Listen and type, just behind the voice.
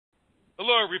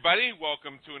Hello, everybody.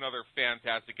 Welcome to another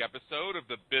fantastic episode of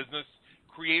the Business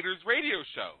Creators Radio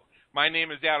Show. My name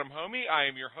is Adam Homey. I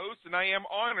am your host, and I am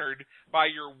honored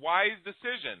by your wise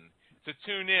decision to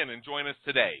tune in and join us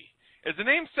today. As the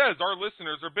name says, our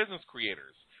listeners are business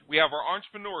creators. We have our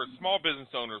entrepreneurs, small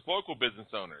business owners, local business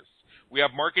owners. We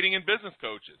have marketing and business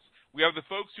coaches. We have the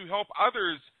folks who help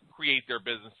others create their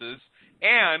businesses.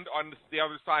 And on the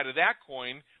other side of that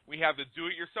coin, we have the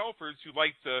do-it-yourselfers who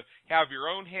like to have your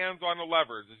own hands on the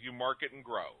levers as you market and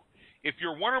grow. If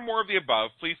you're one or more of the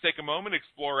above, please take a moment,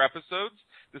 explore episodes,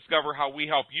 discover how we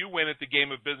help you win at the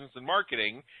game of business and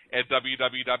marketing at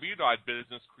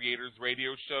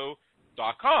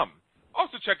www.businesscreatorsradioshow.com.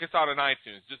 Also check us out on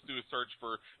iTunes. Just do a search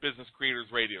for Business Creators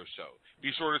Radio Show.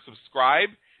 Be sure to subscribe.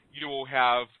 You will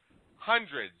have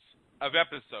hundreds of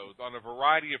episodes on a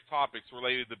variety of topics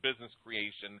related to business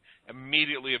creation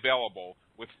immediately available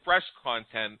with fresh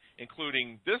content,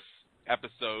 including this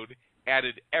episode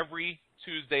added every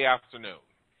Tuesday afternoon.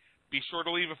 Be sure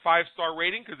to leave a 5-star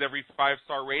rating because every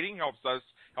 5-star rating helps us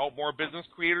help more business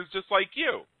creators just like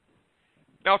you.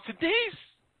 Now, today's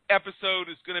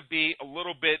episode is going to be a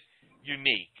little bit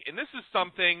unique, and this is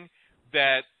something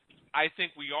that I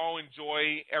think we all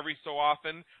enjoy every so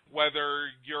often, whether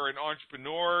you're an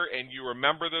entrepreneur and you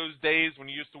remember those days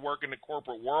when you used to work in the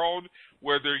corporate world,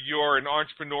 whether you're an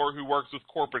entrepreneur who works with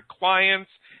corporate clients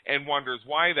and wonders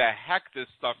why the heck this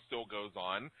stuff still goes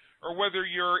on, or whether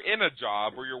you're in a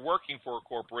job or you're working for a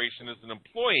corporation as an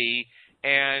employee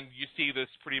and you see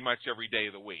this pretty much every day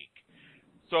of the week.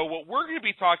 So what we're going to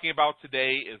be talking about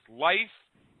today is life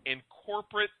in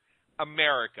corporate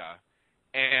America.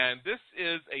 And this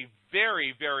is a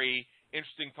very, very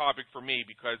interesting topic for me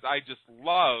because I just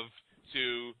love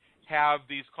to have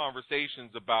these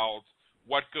conversations about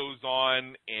what goes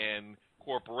on in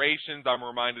corporations. I'm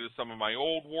reminded of some of my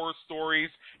old war stories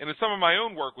and of some of my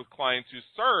own work with clients who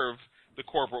serve the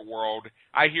corporate world.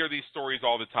 I hear these stories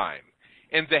all the time.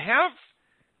 And to have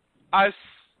us,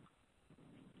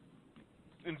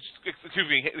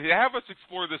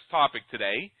 explore this topic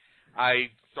today,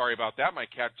 sorry about that. My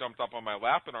cat jumped up on my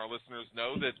lap, and our listeners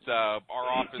know that our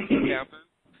office Panthers,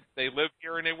 they live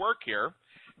here and they work here.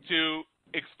 To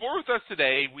explore with us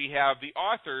today, we have the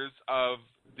authors of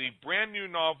the brand new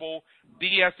novel,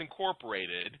 BS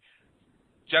Incorporated,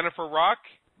 Jennifer Rock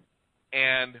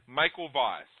and Michael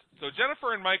Voss. So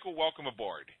Jennifer and Michael, welcome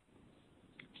aboard.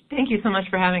 Thank you so much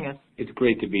for having us. It's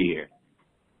great to be here.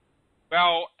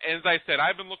 Well, as I said,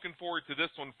 I've been looking forward to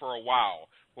this one for a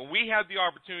while. When we had the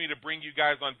opportunity to bring you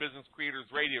guys on Business Creators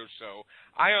Radio Show,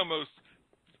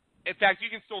 in fact, you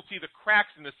can still see the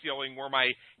cracks in the ceiling where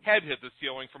my head hit the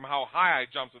ceiling from how high I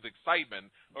jumped with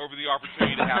excitement over the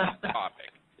opportunity to have this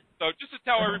topic. So just to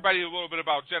tell everybody a little bit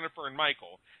about Jennifer and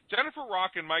Michael, Jennifer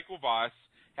Rock and Michael Voss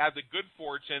had the good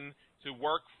fortune to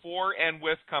work for and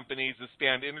with companies that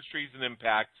spanned industries and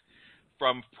impact,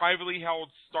 from privately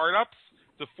held startups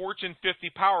to Fortune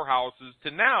 50 powerhouses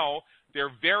to now their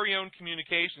very own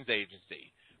communications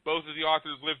agency. Both of the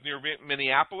authors live near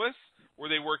Minneapolis,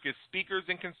 where they work as speakers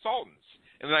and consultants.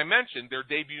 And as I mentioned, their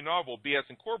debut novel, BS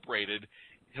Incorporated,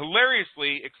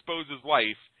 hilariously exposes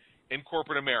life in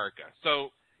corporate America.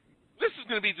 So this is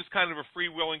going to be just kind of a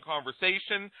freewheeling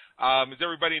conversation. As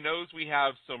everybody knows, we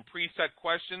have some preset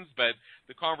questions, but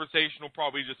the conversation will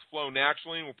probably just flow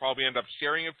naturally, and we'll probably end up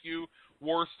sharing a few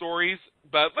war stories.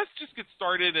 But let's just get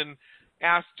started and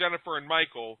ask Jennifer and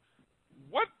Michael,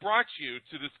 what brought you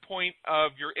to this point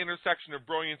of your intersection of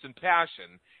brilliance and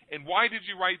passion, and why did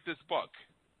you write this book?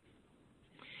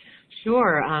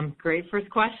 Sure, great first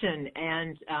question,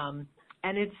 and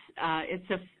it's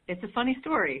a funny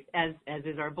story, as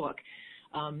is our book.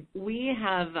 We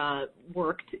have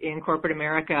worked in corporate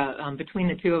America between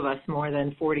the two of us more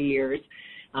than 40 years,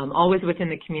 always within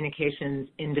the communications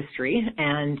industry,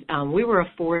 and we were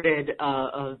afforded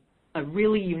a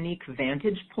really unique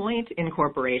vantage point in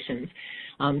corporations.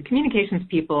 Communications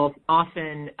people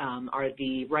often are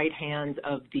the right hands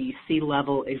of the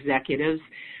C-level executives.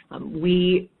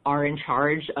 We are in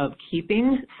charge of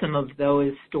keeping some of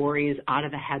those stories out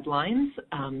of the headlines,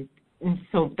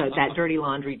 so that dirty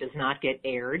laundry does not get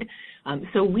aired.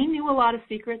 So we knew a lot of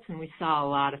secrets, and we saw a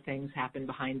lot of things happen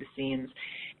behind the scenes.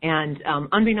 And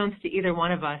unbeknownst to either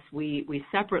one of us, we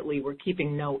separately were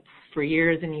keeping notes for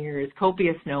years and years,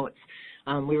 copious notes.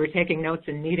 We were taking notes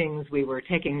in meetings. We were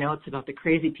taking notes about the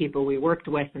crazy people we worked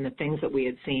with and the things that we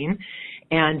had seen.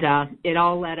 And it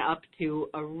all led up to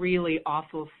a really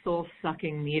awful,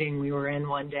 soul-sucking meeting we were in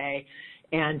one day.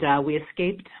 And we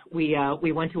escaped. We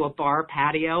went to a bar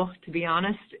patio, to be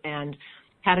honest, and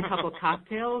had a couple of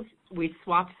cocktails. We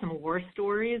swapped some war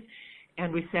stories,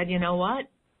 and we said, you know what?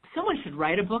 someone should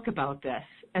write a book about this.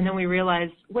 And then we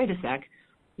realized, wait a sec,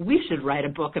 we should write a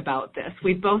book about this.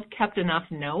 We both kept enough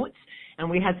notes, and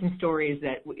we had some stories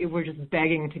that were just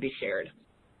begging to be shared.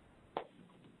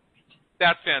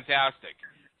 That's fantastic.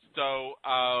 So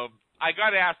I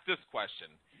got to ask this question.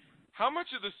 How much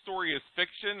of the story is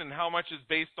fiction and how much is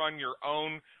based on your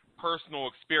own personal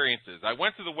experiences? I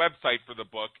went to the website for the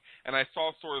book, and I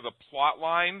saw sort of the plot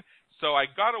line, so I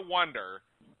got to wonder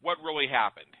what really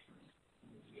happened.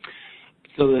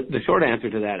 So the short answer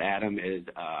to that, Adam, is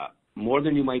more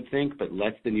than you might think, but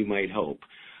less than you might hope.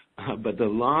 But the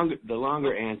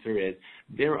longer answer is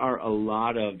there are a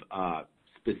lot of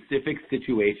specific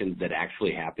situations that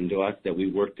actually happened to us that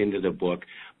we worked into the book,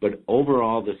 but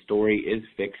overall the story is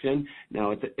fiction. Now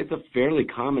it's a fairly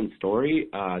common story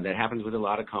that happens with a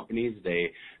lot of companies.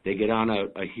 They get on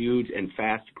a huge and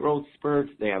fast growth spurt.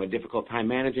 They have a difficult time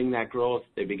managing that growth.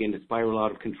 They begin to spiral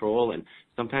out of control, and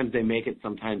sometimes they make it,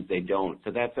 sometimes they don't.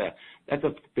 So that's a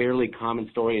fairly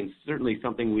common story, and certainly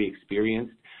something we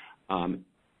experienced.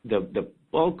 The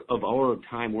bulk of our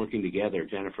time working together,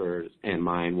 Jennifer and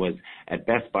mine, was at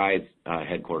Best Buy's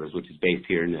headquarters, which is based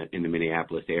here in the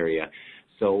Minneapolis area.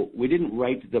 So we didn't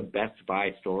write the Best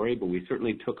Buy story, but we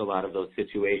certainly took a lot of those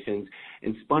situations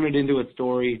and spun it into a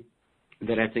story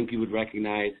that I think you would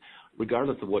recognize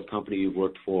regardless of what company you've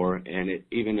worked for, and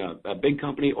even a big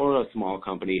company or a small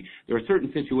company. There are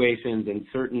certain situations and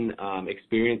certain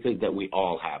experiences that we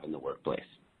all have in the workplace.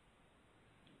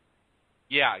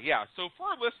 Yeah. So for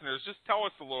our listeners, just tell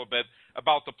us a little bit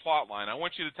about the plot line. I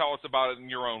want you to tell us about it in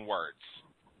your own words.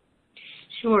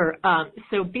 Sure.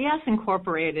 So BS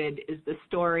Incorporated is the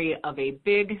story of a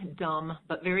big, dumb,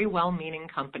 but very well-meaning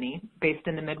company based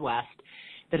in the Midwest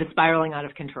that is spiraling out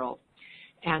of control.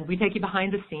 And we take you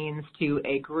behind the scenes to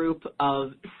a group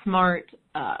of smart,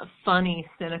 funny,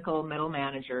 cynical middle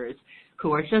managers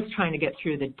who are just trying to get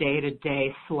through the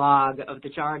day-to-day slog of the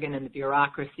jargon and the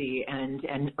bureaucracy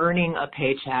and earning a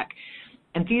paycheck.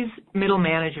 And these middle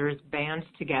managers band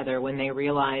together when they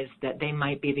realize that they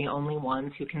might be the only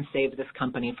ones who can save this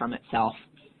company from itself.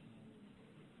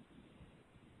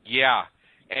 Yeah,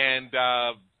 and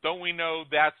don't we know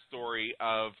that story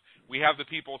of we have the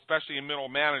people, especially in middle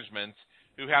management,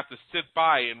 who have to sit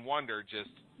by and wonder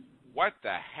just what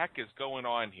the heck is going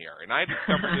on here? And I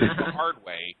discovered this the hard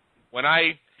way when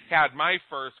I had my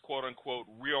first quote-unquote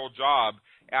real job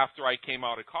after I came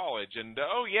out of college. And,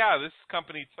 this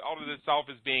company touted itself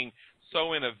as being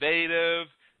so innovative,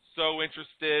 so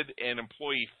interested in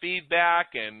employee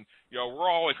feedback, and, we're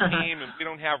all a team and we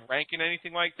don't have ranking,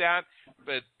 anything like that.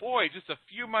 But, boy, just a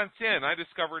few months in, I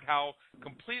discovered how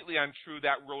completely untrue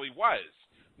that really was.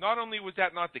 Not only was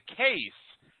that not the case,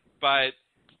 but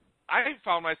I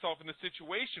found myself in a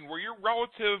situation where your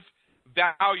relative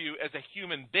value as a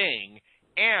human being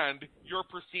and your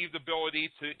perceived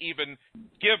ability to even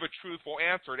give a truthful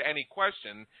answer to any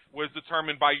question was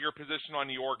determined by your position on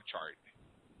the org chart.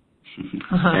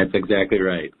 That's exactly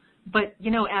right. But,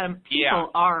 Adam,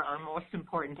 people are our most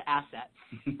important assets.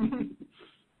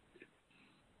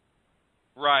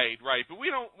 Right. But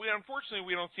we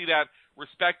unfortunately don't see that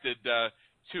respected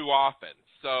too often.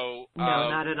 So no,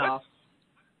 not at all.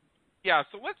 Yeah,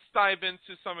 so let's dive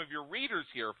into some of your readers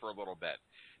here for a little bit.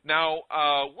 Now,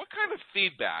 what kind of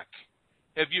feedback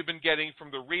have you been getting from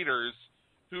the readers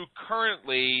who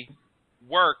currently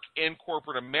work in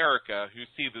corporate America who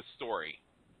see this story?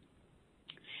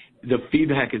 The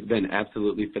feedback has been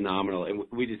absolutely phenomenal, and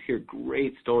we just hear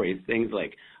great stories, things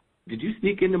like, did you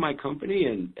sneak into my company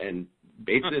and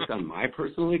base this on my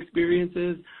personal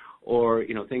experiences? Or,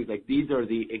 things like, these are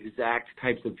the exact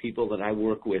types of people that I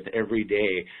work with every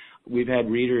day. We've had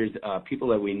readers, people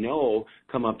that we know,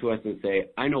 come up to us and say,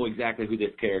 I know exactly who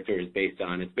this character is based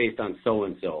on. It's based on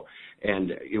so-and-so.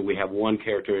 And, we have one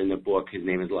character in the book. His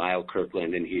name is Lyle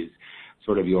Kirkland, and he's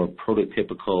sort of your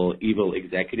prototypical evil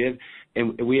executive.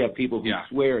 And we have people who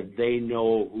swear they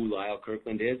know who Lyle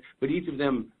Kirkland is, but each of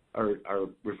them are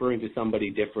referring to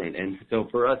somebody different. And so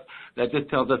for us, that just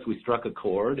tells us we struck a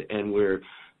chord, and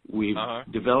we've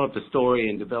developed a story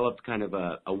and developed kind of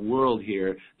a world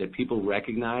here that people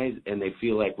recognize, and they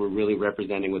feel like we're really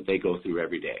representing what they go through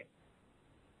every day.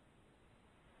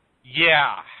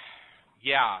 Yeah.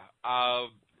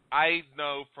 I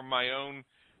know from my own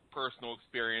personal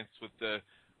experience with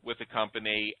the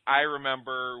company, I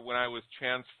remember when I was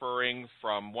transferring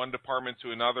from one department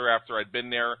to another after I'd been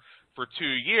there for 2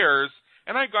 years,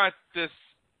 and I got this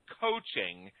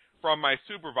coaching from my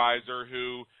supervisor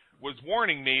who was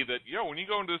warning me that, when you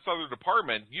go into this other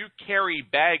department, you carry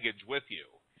baggage with you.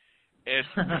 It's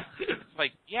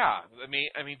like, I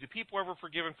mean, do people ever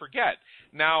forgive and forget?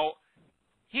 Now,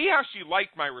 he actually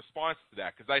liked my response to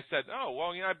that because I said, oh,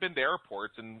 well, I've been to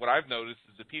airports, and what I've noticed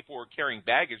is that people who are carrying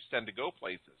baggage tend to go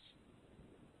places.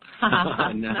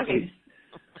 Nice.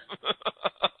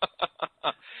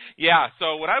 Yeah,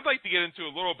 so what I'd like to get into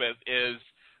a little bit is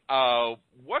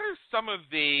what are some of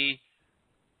the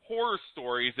horror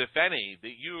stories, if any,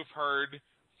 that you have heard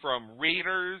from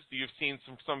readers, that you've seen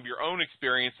some of your own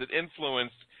experience that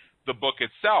influenced the book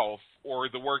itself or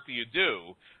the work that you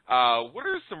do? What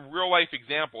are some real-life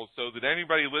examples so that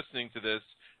anybody listening to this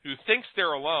who thinks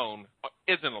they're alone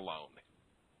isn't alone?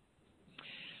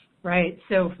 Right.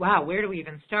 So, wow, where do we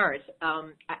even start?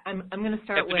 I'm going to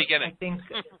start at the with beginning.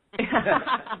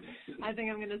 I think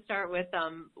I'm going to start with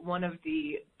one of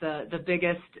the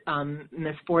biggest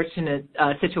misfortunate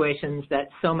situations that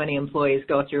so many employees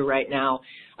go through right now,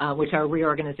 which are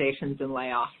reorganizations and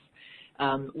layoffs.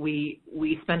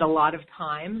 We spend a lot of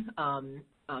time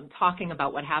talking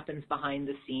about what happens behind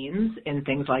the scenes and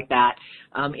things like that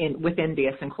within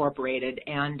DS Incorporated,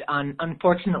 and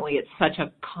unfortunately, it's such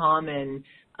a common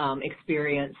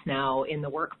experience now in the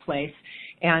workplace.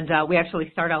 And we actually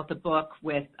start out the book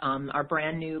with our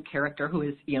brand new character who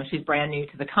is, she's brand new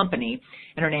to the company,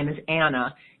 and her name is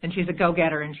Anna, and she's a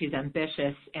go-getter and she's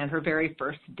ambitious, and her very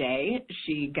first day,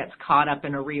 she gets caught up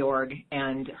in a reorg,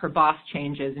 and her boss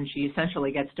changes, and she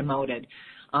essentially gets demoted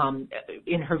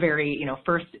in her very,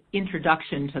 first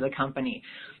introduction to the company.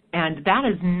 And that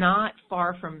is not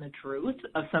far from the truth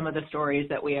of some of the stories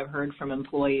that we have heard from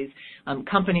employees.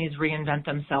 Companies reinvent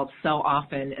themselves so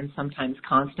often and sometimes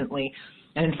constantly.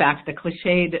 And in fact, the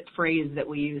cliched phrase that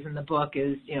we use in the book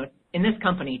is, in this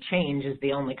company, change is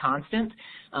the only constant.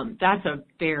 That's a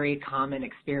very common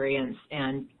experience.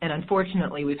 And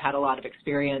unfortunately, we've had a lot of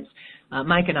experience,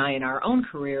 Mike and I, in our own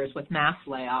careers with mass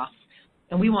layoffs.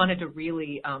 And we wanted to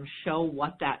really show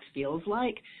what that feels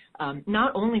like,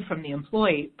 not only from the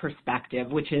employee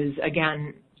perspective, which is,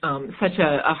 again, such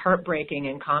a heartbreaking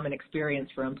and common experience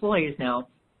for employees now,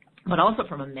 but also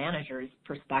from a manager's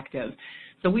perspective.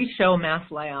 So we show mass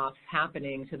layoffs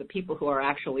happening to the people who are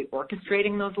actually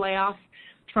orchestrating those layoffs,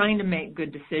 trying to make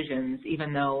good decisions,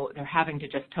 even though they're having to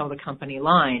just toe the company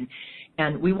line.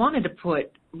 And we wanted to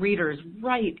put readers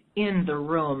right in the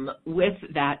room with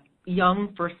that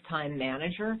young first-time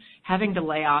manager having to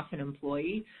lay off an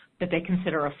employee that they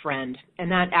consider a friend.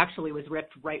 And that actually was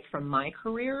ripped right from my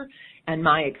career and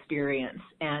my experience.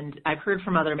 And I've heard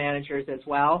from other managers as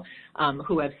well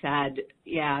who have said,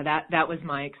 yeah, that was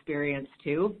my experience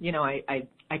too.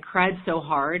 I cried so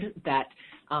hard that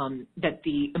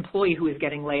the employee who was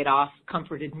getting laid off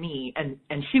comforted me,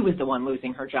 and she was the one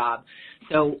losing her job.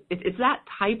 So it's that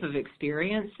type of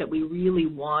experience that we really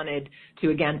wanted to,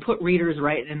 again, put readers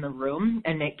right in the room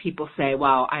and make people say,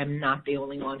 wow, I'm not the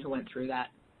only one who went through that.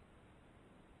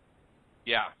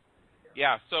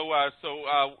 Yeah. So what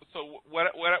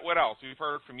else? We've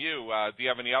heard from you. Do you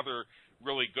have any other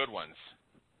really good ones?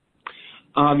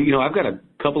 I've got a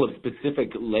couple of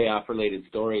specific layoff-related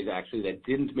stories, actually, that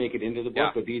didn't make it into the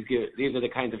book, but these are the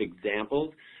kinds of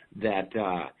examples that,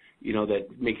 that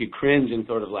make you cringe and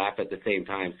sort of laugh at the same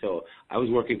time. So I was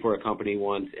working for a company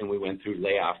once, and we went through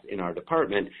layoffs in our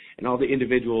department, and all the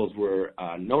individuals were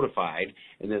notified,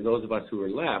 and then those of us who were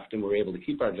left and were able to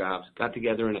keep our jobs got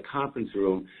together in a conference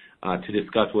room to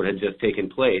discuss what had just taken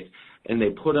place. And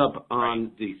they put up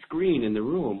on the screen in the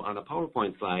room on a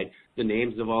PowerPoint slide the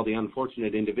names of all the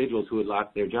unfortunate individuals who had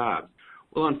lost their jobs.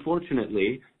 Well,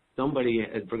 unfortunately, somebody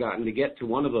had forgotten to get to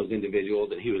one of those individuals,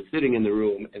 and he was sitting in the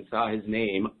room and saw his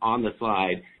name on the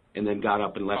slide and then got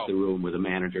up and left the room with a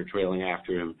manager trailing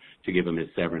after him to give him his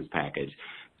severance package.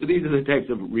 So these are the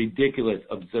types of ridiculous,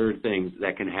 absurd things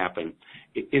that can happen.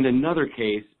 In another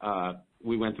case,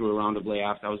 we went through a round of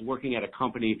layoffs. I was working at a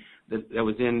company that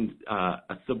was in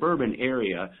a suburban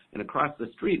area, and across the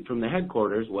street from the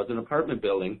headquarters was an apartment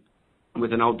building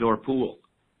with an outdoor pool.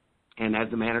 And as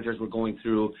the managers were going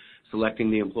through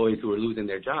selecting the employees who were losing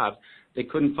their jobs, they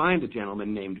couldn't find a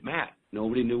gentleman named Matt.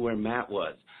 Nobody knew where Matt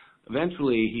was.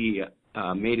 Eventually, he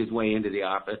made his way into the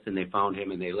office, and they found him,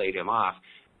 and they laid him off.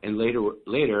 And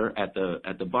later at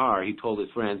the bar, he told his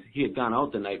friends he had gone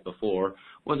out the night before,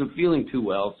 wasn't feeling too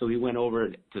well, so he went over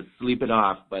to sleep it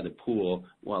off by the pool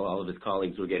while all of his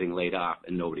colleagues were getting laid off,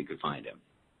 and nobody could find him.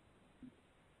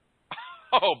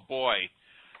 Oh, boy.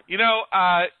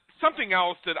 Something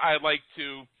else that I like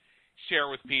to share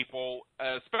with people,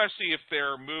 especially if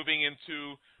they're moving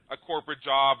into a corporate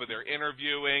job or they're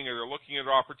interviewing or they're looking at an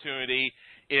opportunity,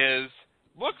 is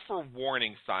look for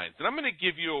warning signs. And I'm going to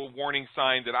give you a warning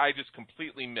sign that I just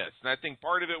completely missed. And I think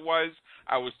part of it was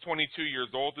I was 22 years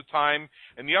old at the time,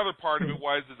 and the other part of it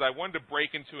was is I wanted to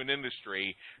break into an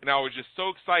industry, and I was just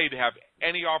so excited to have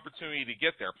any opportunity to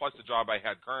get there, plus the job I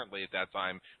had currently at that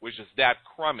time was just that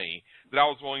crummy that I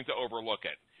was willing to overlook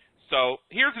it. So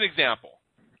here's an example.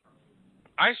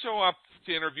 I show up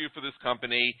to interview for this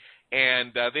company,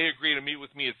 and they agree to meet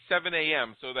with me at 7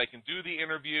 a.m. so that I can do the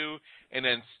interview and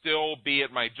then still be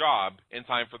at my job in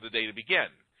time for the day to begin.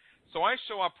 So I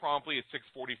show up promptly at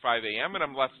 6:45 a.m., and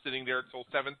I'm left sitting there until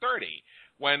 7:30,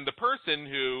 when the person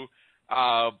who,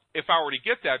 if I were to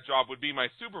get that job, would be my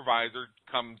supervisor,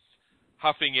 comes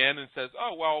huffing in and says,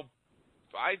 oh, well,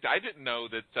 I didn't know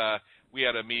that we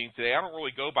had a meeting today. I don't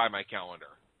really go by my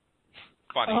calendar.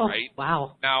 Funny, right?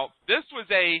 Wow. Now, this was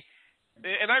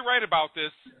and I write about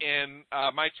this in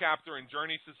my chapter in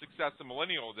Journeys to Success, the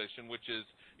Millennial Edition, which is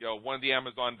one of the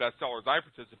Amazon bestsellers I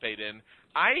participate in.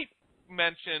 I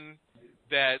mentioned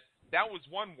that was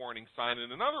one warning sign,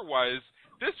 and another was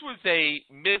this was a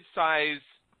mid-sized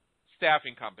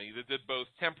staffing company that did both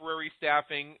temporary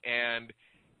staffing and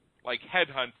like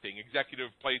headhunting,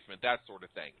 executive placement, that sort of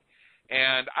thing.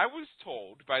 And I was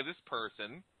told by this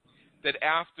person that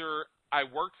after I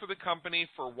worked for the company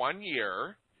for 1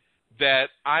 year, that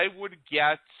I would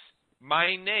get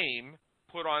my name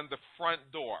put on the front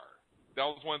door. That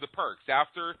was one of the perks.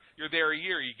 After you're there a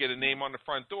year, you get a name on the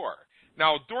front door.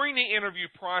 Now, during the interview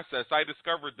process, I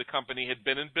discovered the company had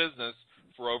been in business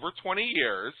for over 20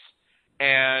 years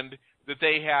and that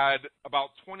they had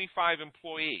about 25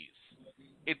 employees.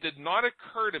 It did not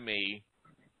occur to me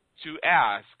to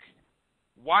ask,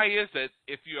 why is it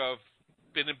if you have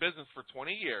been in business for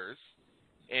 20 years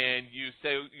and you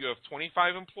say you have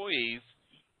 25 employees,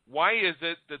 why is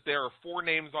it that there are 4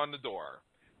 names on the door?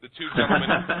 The 2 gentlemen,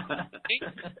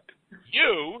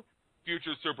 you,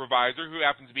 future supervisor, who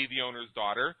happens to be the owner's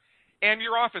daughter, and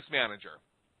your office manager.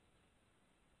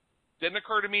 Didn't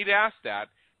occur to me to ask that,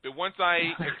 but once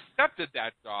I accepted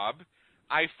that job,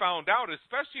 I found out,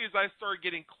 especially as I started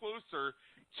getting closer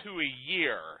to a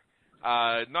year,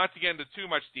 not to get into too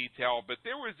much detail, but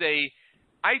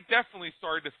I definitely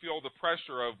started to feel the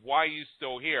pressure of why you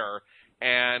still here,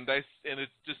 and it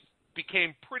just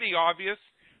became pretty obvious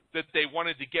that they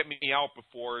wanted to get me out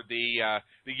before the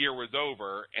year was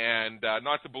over. And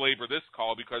not to belabor this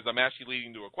call, because I'm actually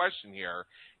leading to a question here,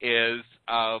 is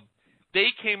they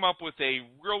came up with a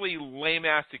really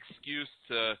lame-ass excuse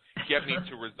to get me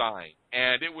to resign,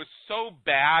 and it was so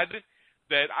bad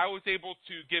that I was able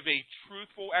to give a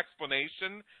truthful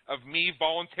explanation of me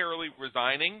voluntarily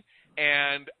resigning,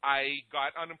 and I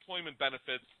got unemployment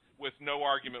benefits with no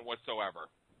argument whatsoever.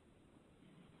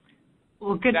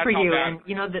 Well, good for you. And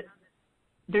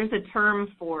there's a term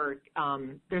for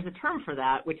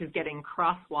that, which is getting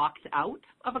crosswalked out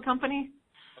of a company.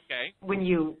 Okay. When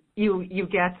you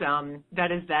get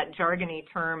that is that jargony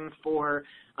term for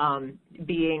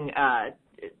being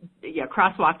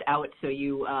crosswalked out. So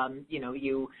you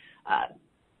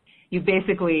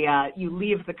basically you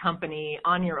leave the company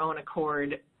on your own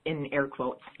accord, in air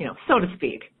quotes, so to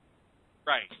speak.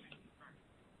 Right.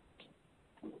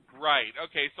 Right.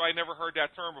 Okay, so I never heard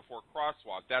that term before,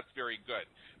 crosswalk. That's very good.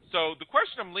 So the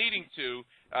question I'm leading to,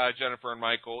 Jennifer and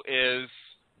Michael, is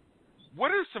what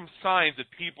are some signs that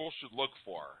people should look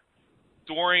for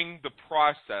during the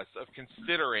process of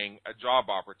considering a job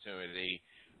opportunity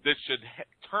that should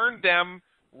turn them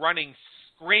running,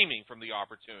 screaming from the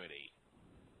opportunity?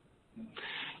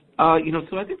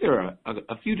 So I think there are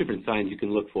a few different signs you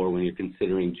can look for when you're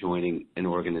considering joining an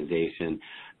organization.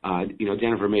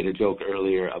 Jennifer made a joke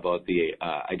earlier about the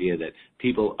idea that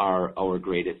people are our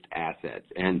greatest assets,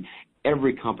 and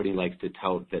every company likes to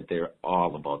tout that they're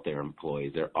all about their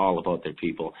employees, they're all about their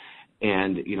people.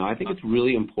 And, I think it's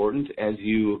really important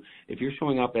if you're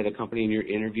showing up at a company and you're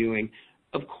interviewing,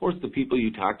 of course the people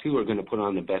you talk to are going to put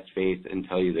on the best face and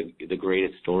tell you the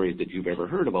greatest stories that you've ever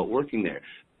heard about working there.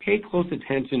 Pay close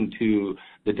attention to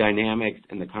the dynamics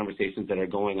and the conversations that are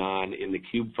going on in the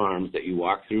cube farms that you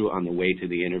walk through on the way to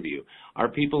the interview. Are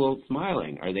people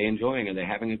smiling? Are they enjoying? Are they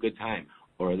having a good time?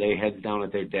 Or are they heads down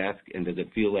at their desk, and does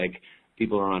it feel like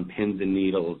people are on pins and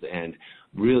needles and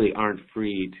really aren't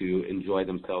free to enjoy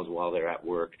themselves while they're at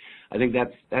work? I think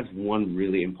that's one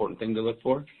really important thing to look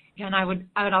for. Yeah, and I would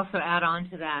also add on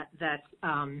to that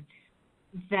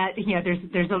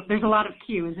there's a lot of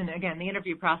cues, and again, the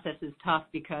interview process is tough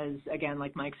because, again,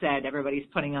 like Mike said, everybody's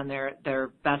putting on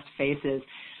their best faces.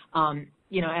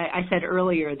 I said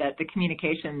earlier that the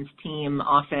communications team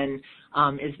often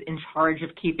is in charge of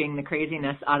keeping the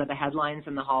craziness out of the headlines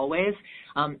in the hallways.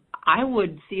 I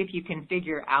would see if you can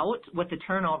figure out what the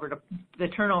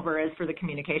turnover is for the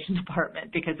communication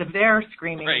department, because if they're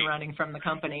screaming and running from the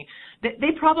company,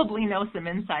 they probably know some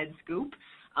inside scoop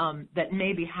that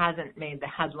maybe hasn't made the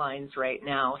headlines right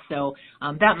now. So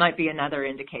that might be another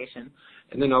indication.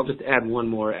 And then I'll just add one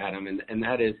more, Adam, and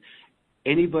that is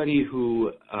anybody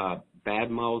who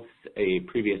badmouths a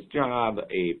previous job,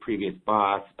 a previous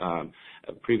boss,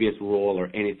 a previous role, or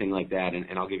anything like that, and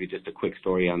I'll give you just a quick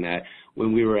story on that.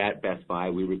 When we were at Best Buy,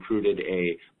 we recruited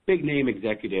a big-name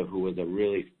executive who was a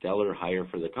really stellar hire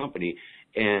for the company,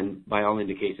 and by all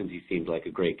indications, he seemed like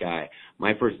a great guy.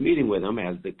 My first meeting with him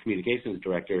as the communications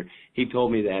director, he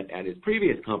told me that at his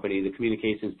previous company, the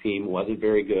communications team wasn't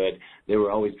very good. They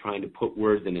were always trying to put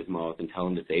words in his mouth and tell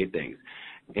him to say things.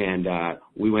 And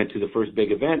we went to the first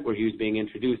big event where he was being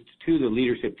introduced to the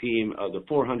leadership team of the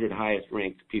 400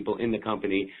 highest-ranked people in the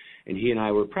company, and he and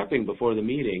I were prepping before the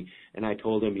meeting, and I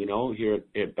told him, here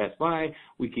at Best Buy,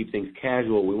 we keep things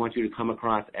casual. We want you to come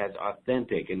across as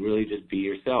authentic and really just be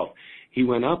yourself. He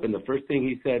went up, and the first thing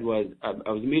he said was,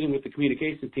 I was meeting with the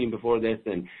communications team before this,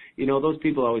 and, those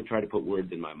people always try to put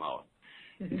words in my mouth.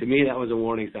 Mm-hmm. To me, that was a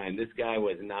warning sign. This guy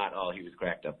was not all he was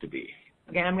cracked up to be.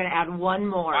 Again, I'm going to add one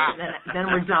more, wow. then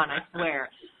we're done, I swear.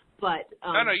 But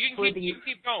no, you can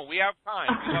keep going. We have time.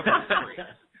 We love the story.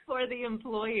 For the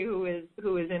employee who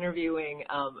is interviewing,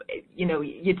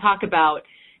 you talk about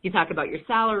your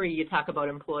salary, you talk about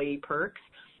employee perks,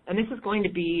 and this is going to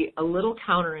be a little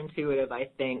counterintuitive, I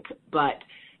think, but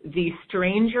the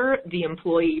stranger the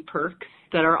employee perks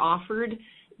that are offered,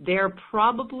 they're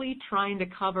probably trying to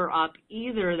cover up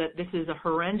either that this is a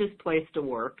horrendous place to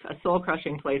work, a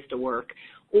soul-crushing place to work,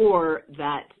 or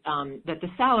that the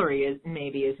salary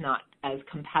is not as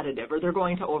competitive, or they're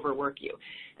going to overwork you.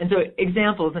 And so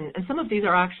examples, and some of these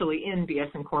are actually in BS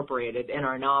Incorporated in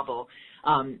our novel.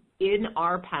 In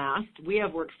our past, we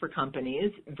have worked for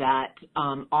companies that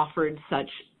offered such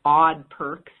odd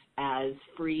perks as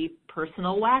free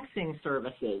personal waxing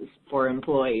services for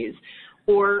employees,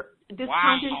 or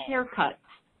discounted haircuts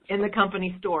in the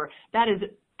company store. That is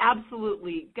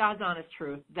absolutely God's honest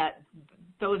truth.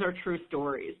 Those are true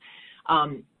stories.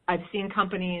 I've seen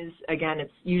companies, again,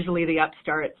 it's usually the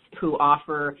upstarts who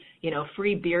offer,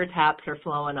 free beer taps are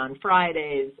flowing on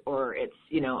Fridays, or it's,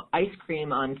 ice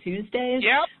cream on Tuesdays.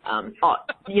 Yep.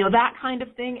 That kind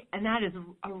of thing. And that is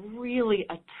a really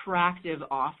attractive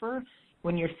offer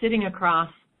when you're sitting across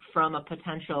from a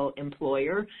potential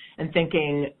employer and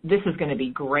thinking, this is going to be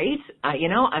great.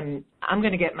 I'm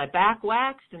going to get my back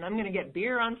waxed and I'm going to get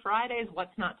beer on Fridays.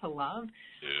 What's not to love?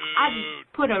 Dude, I'd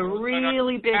put a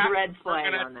really big red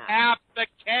flag on that. Tap the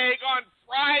keg on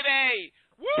Friday.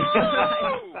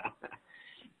 Woo!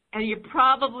 And you're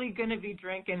probably going to be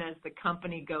drinking as the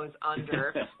company goes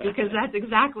under, because that's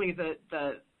exactly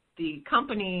the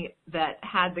company that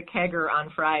had the kegger on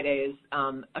Fridays,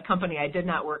 a company I did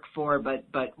not work for, but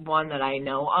one that I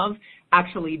know of,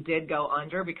 actually did go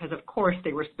under because, of course,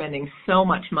 they were spending so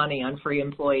much money on free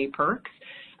employee perks.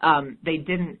 They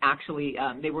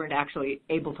weren't actually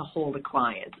able to hold a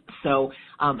client. So,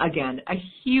 again, a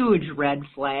huge red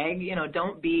flag.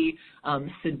 Don't be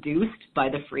seduced by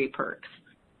the free perks.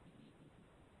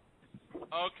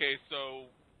 Okay, so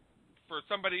for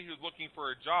somebody who's looking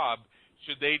for a job,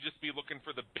 should they just be looking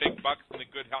for the big bucks and the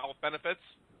good health benefits?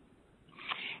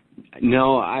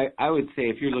 No, I would say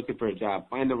if you're looking for a job,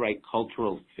 find the right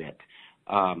cultural fit.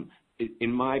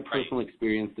 In my personal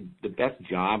experience, the best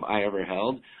job I ever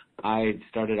held, I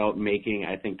started out making,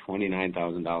 I think,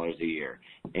 $29,000 a year.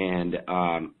 And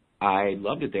I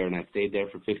loved it there, and I stayed there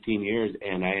for 15 years,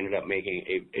 and I ended up making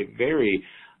a very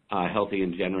healthy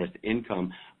and generous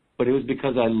income. But it was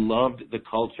because I loved the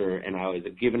culture, and I was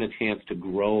given a chance to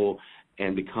grow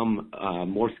and become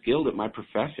more skilled at my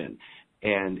profession.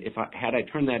 And had I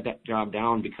turned that job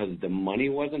down because the money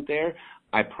wasn't there,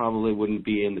 I probably wouldn't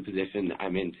be in the position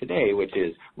I'm in today, which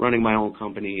is running my own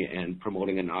company and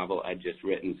promoting a novel I'd just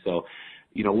written. So,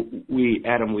 we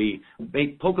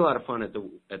poke a lot of fun at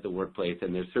the workplace,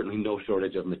 and there's certainly no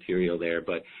shortage of material there.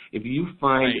 But if you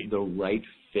find the right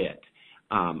fit,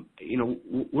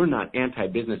 we're not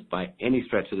anti-business by any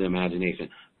stretch of the imagination.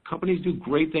 Companies do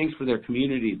great things for their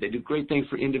communities. They do great things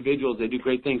for individuals. They do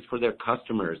great things for their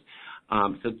customers.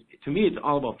 So to me, it's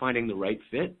all about finding the right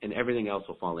fit, and everything else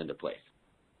will fall into place.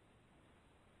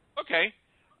 Okay.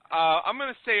 I'm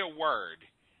going to say a word,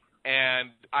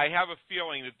 and I have a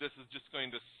feeling that this is just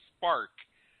going to spark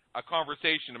a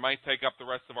conversation that might take up the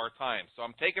rest of our time. So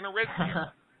I'm taking a risk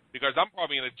here because I'm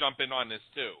probably going to jump in on this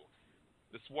too.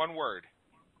 This one word,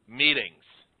 meetings.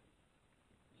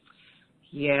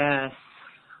 Yes.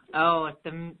 Oh, it's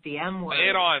the M word. Lay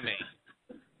it on me.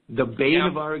 The bane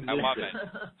of our existence. I love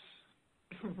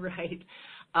it. Right.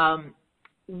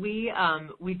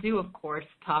 We do, of course,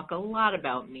 talk a lot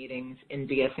about meetings in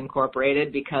BS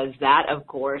Incorporated because that, of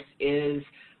course, is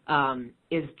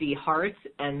the heart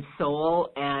and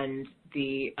soul and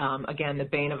again, the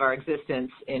bane of our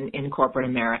existence in corporate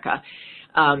America.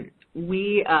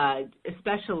 We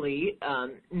especially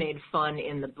made fun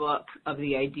in the book of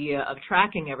the idea of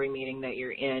tracking every meeting that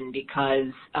you're in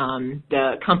because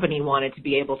the company wanted to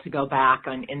be able to go back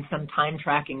in some time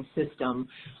tracking system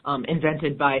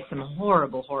invented by some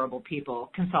horrible, horrible people,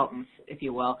 consultants, if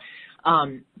you will,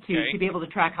 to be able to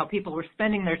track how people were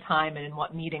spending their time and in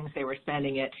what meetings they were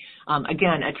spending it.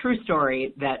 Again, a true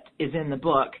story that is in the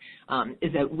book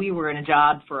is that we were in a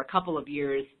job for a couple of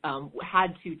years,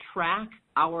 had to track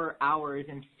our hours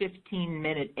in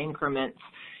 15-minute increments,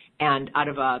 and out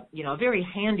of a very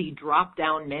handy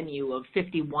drop-down menu of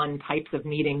 51 types of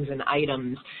meetings and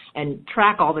items, and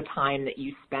track all the time that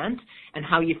you spent and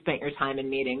how you spent your time in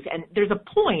meetings. And there's a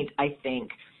point, I think,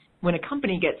 when a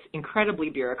company gets incredibly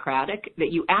bureaucratic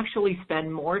that you actually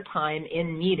spend more time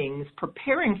in meetings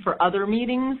preparing for other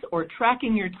meetings or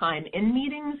tracking your time in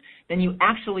meetings than you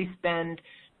actually spend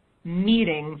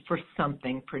meeting for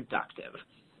something productive.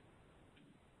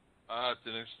 That's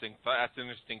an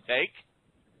interesting take.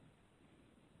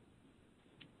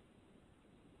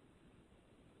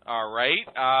 All right.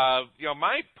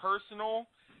 My personal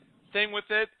thing with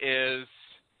it is,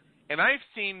 and I've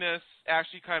seen this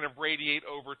actually kind of radiate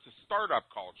over to startup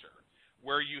culture,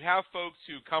 where you have folks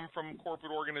who come from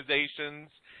corporate organizations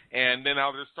and then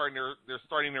now they're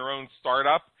starting their own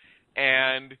startup,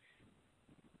 and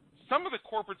some of the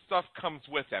corporate stuff comes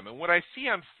with them. And what I see,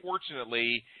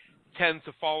 unfortunately, tends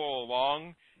to follow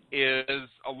along is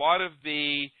a lot of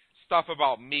the stuff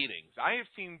about meetings. I have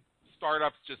seen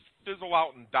startups just fizzle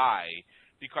out and die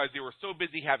because they were so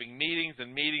busy having meetings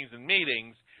and meetings and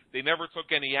meetings, they never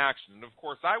took any action. And, of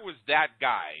course, I was that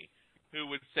guy who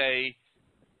would say,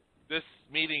 this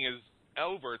meeting is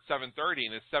over at 7:30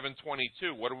 and it's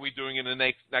 7:22. What are we doing in the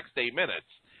next 8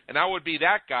 minutes? And I would be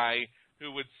that guy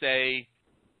who would say,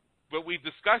 but we've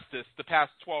discussed this the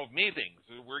past 12 meetings.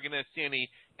 We're going to see any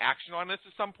action on this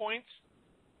at some point?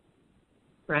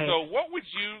 Right. So what would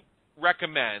you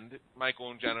recommend,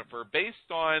 Michael and Jennifer,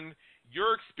 based on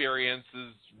your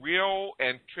experiences, real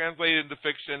and translated into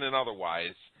fiction and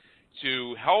otherwise,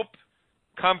 to help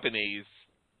companies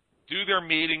do their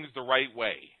meetings the right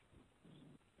way?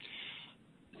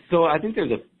 So I think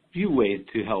there's a few ways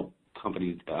to help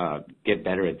companies get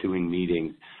better at doing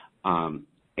meetings. And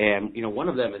one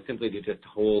of them is simply to just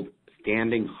hold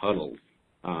standing huddles.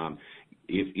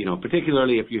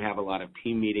 Particularly if you have a lot of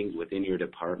team meetings within your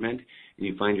department and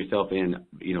you find yourself in,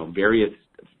 various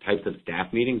types of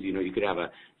staff meetings. You could have a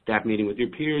staff meeting with your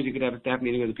peers. You could have a staff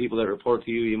meeting with the people that report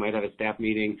to you. You might have a staff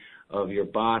meeting of your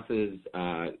bosses,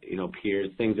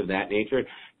 peers, things of that nature.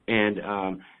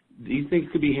 And these things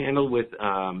could be handled with,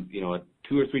 a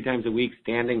 2 or 3 times a week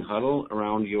standing huddle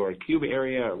around your cube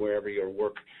area or wherever your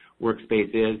workspace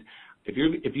is.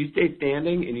 If you stay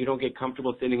standing and you don't get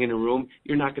comfortable sitting in a room,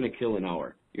 you're not going to kill an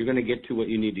hour. You're going to get to what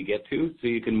you need to get to so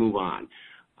you can move on.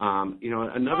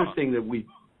 Another thing that we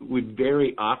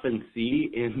very often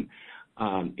see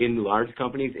in large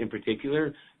companies in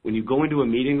particular, when you go into a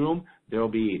meeting room, there will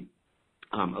be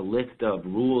a list of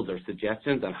rules or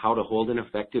suggestions on how to hold an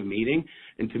effective meeting.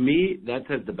 And to me, that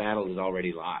says the battle is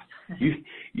already lost.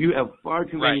 You have far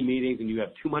too many meetings and you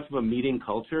have too much of a meeting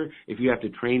culture. If you have to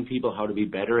train people how to be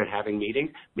better at having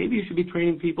meetings, maybe you should be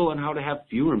training people on how to have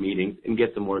fewer meetings and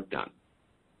get some work done.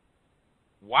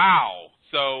 Wow.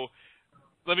 So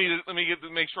let me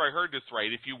make sure I heard this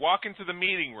right. If you walk into the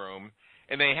meeting room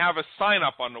and they have a sign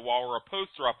up on the wall or a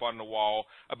poster up on the wall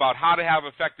about how to have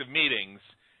effective meetings,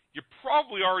 you're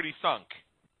probably already sunk.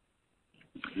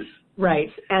 Right.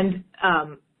 And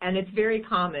it's very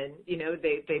common,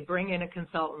 they bring in a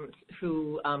consultant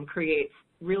who creates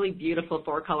really beautiful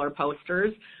 4-color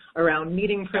posters around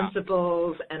meeting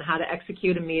principles and how to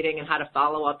execute a meeting and how to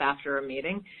follow up after a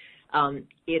meeting.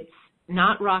 It's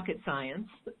not rocket science.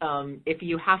 If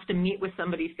you have to meet with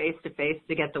somebody face-to-face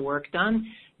to get the work done,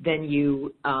 then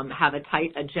you have a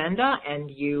tight agenda and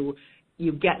you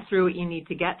get through what you need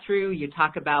to get through. You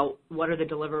talk about what are the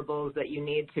deliverables that you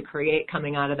need to create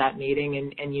coming out of that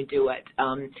meeting, and you do it.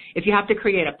 If you have to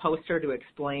create a poster to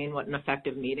explain what an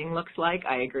effective meeting looks like,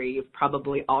 I agree, you've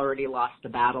probably already lost the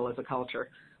battle as a culture.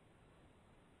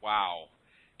 Wow.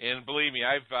 And believe me,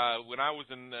 when I was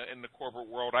in the corporate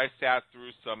world, I sat through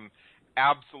some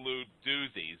absolute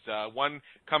doozies. One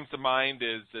comes to mind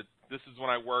is that this is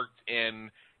when I worked in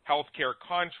healthcare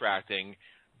contracting,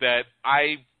 that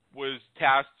I was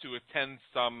tasked to attend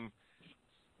some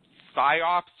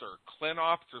PSYOPs or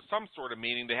ClinOps or some sort of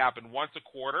meeting to happen once a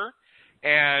quarter,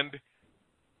 and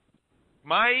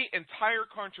my entire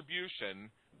contribution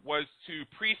was to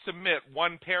pre-submit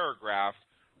one paragraph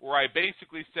where I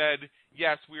basically said,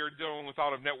 yes, we are dealing with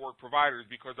out-of-network providers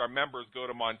because our members go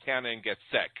to Montana and get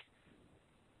sick.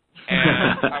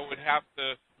 And I would have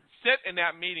to sit in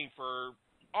that meeting for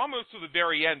almost to the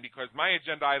very end because my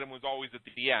agenda item was always at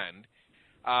the end,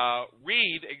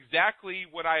 read exactly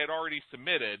what I had already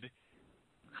submitted,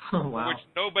 oh, wow. which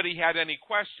nobody had any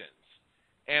questions.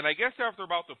 And I guess after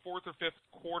about the fourth or fifth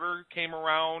quarter came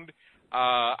around,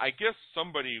 I guess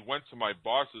somebody went to my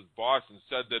boss's boss and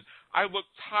said that I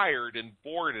looked tired and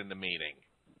bored in the meeting.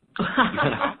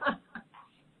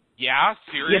 Yeah,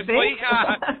 seriously.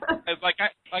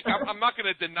 I'm not going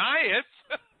to deny it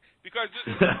because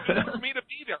it's for me to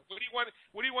be there. What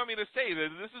do you want me to say?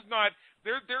 This is not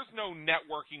there's no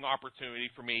networking opportunity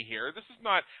for me here. This is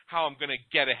not how I'm going to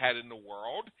get ahead in the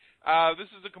world. This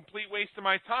is a complete waste of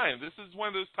my time. This is one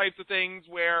of those types of things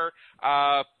where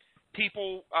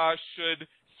people should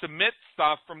submit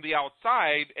stuff from the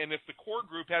outside, and if the core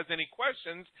group has any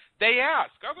questions, they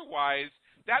ask. Otherwise,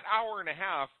 that hour and a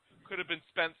half could have been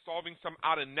spent solving some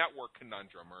out-of-network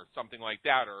conundrum or something like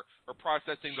that, or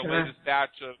processing the latest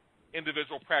batch of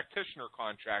individual practitioner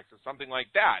contracts or something like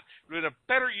that. It would have been a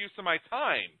better use of my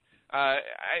time.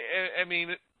 I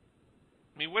mean,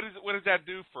 what does that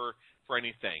do for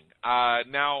anything?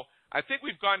 Now, I think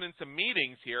we've gotten into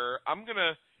meetings here. I'm going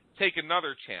to take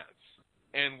another chance.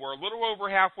 And we're a little over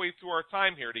halfway through our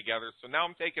time here together, so now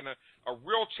I'm taking a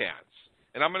real chance.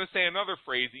 And I'm going to say another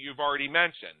phrase that you've already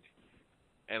mentioned.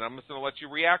 And I'm just going to let you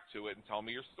react to it and tell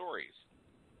me your stories.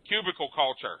 Cubicle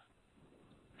culture.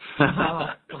 Oh,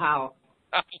 wow.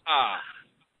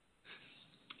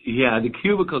 Yeah, the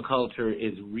cubicle culture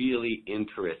is really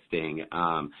interesting.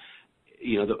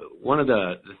 One of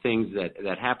the things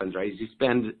that happens, right, is you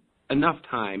spend enough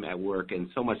time at work and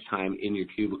so much time in your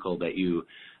cubicle that you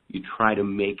try to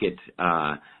make it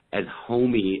as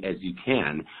homey as you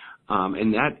can.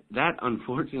 And that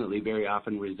unfortunately very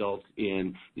often results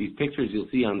in these pictures you'll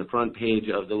see on the front page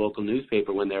of the local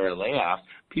newspaper when there are layoffs,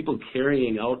 people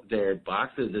carrying out their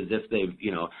boxes as if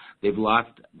they've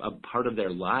lost a part of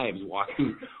their lives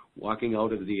walking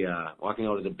out of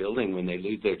the building when they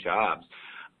lose their jobs.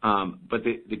 But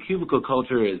the cubicle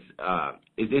culture is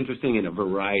interesting in a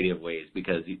variety of ways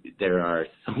because there are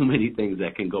so many things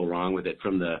that can go wrong with it,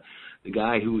 from the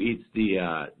guy who eats the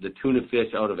tuna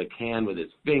fish out of a can with his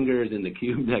fingers in the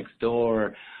cube next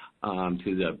door,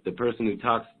 to the person who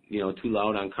talks too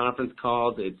loud on conference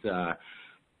calls.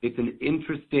 It's an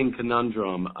interesting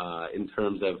conundrum in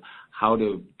terms of how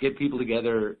to get people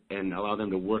together and allow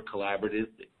them to work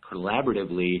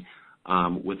collaboratively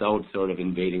without sort of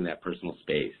invading that personal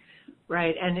space.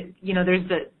 Right, and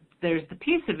there's the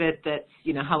piece of it that's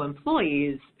how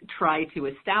employees try to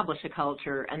establish a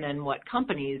culture, and then what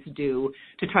companies do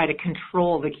to try to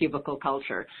control the cubicle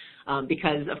culture,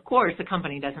 because of course a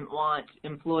company doesn't want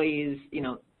employees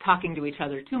talking to each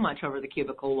other too much over the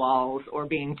cubicle walls or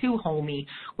being too homey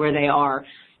where they are.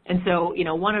 And so,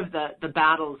 one of the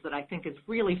battles that I think is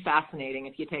really fascinating,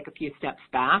 if you take a few steps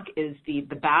back, is the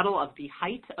battle of the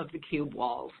height of the cube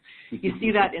walls. You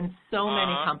see that in so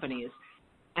many companies.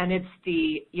 And it's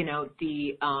the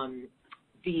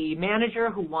manager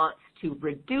who wants to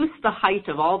reduce the height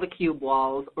of all the cube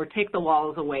walls or take the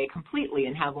walls away completely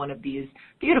and have one of these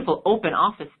beautiful open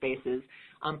office spaces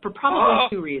for probably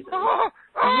two reasons.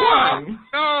 One.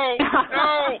 No.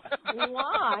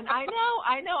 One. I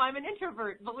know. I'm an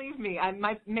introvert. Believe me.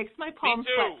 Makes my palms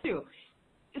sweat too.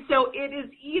 So it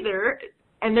is either,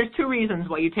 and there's two reasons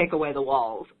why you take away the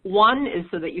walls. One is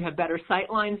so that you have better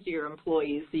sight lines to your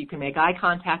employees, so you can make eye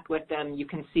contact with them. You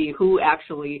can see who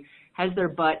actually has their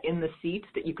butt in the seat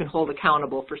that you can hold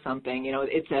accountable for something.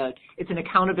 It's an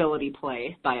accountability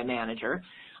play by a manager.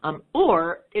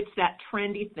 Or it's that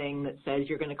trendy thing that says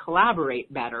you're going to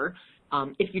collaborate better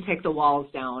if you take the walls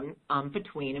down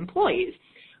between employees.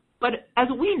 But as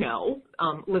we know,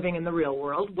 living in the real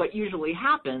world, what usually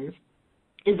happens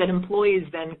is that employees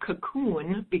then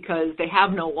cocoon because they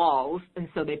have no walls, and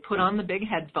so they put on the big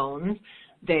headphones,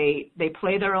 they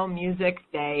play their own music,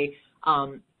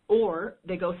 or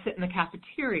they go sit in the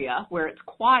cafeteria where it's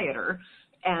quieter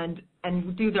and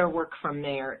do their work from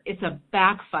there. It's a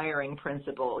backfiring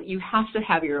principle. You have to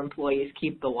have your employees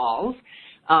keep the walls.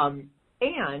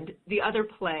 And the other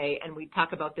play, and we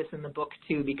talk about this in the book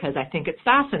too because I think it's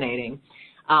fascinating,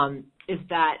 is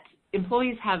that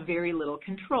employees have very little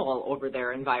control over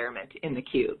their environment in the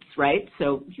cubes, right?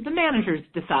 So the managers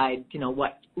decide,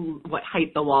 what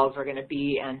height the walls are going to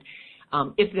be, and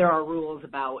if there are rules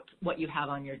about what you have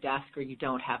on your desk or you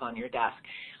don't have on your desk.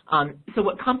 So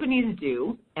what companies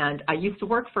do, and I used to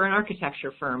work for an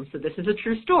architecture firm, so this is a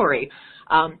true story,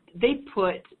 they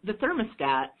put the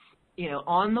thermostats,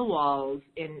 on the walls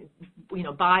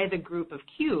by the group of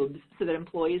cubes so that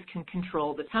employees can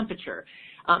control the temperature.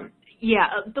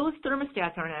 Those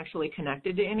thermostats aren't actually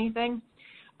connected to anything.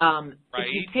 Right. If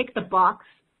you take the box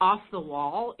off the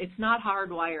wall, it's not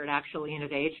hardwired actually into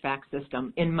the HVAC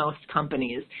system in most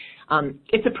companies.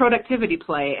 It's a productivity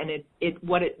play, and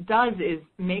what it does is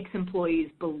makes employees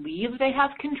believe they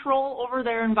have control over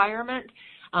their environment,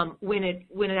 when it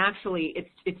actually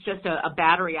it's just a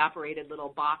battery operated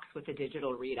little box with a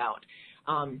digital readout.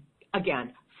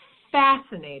 Again,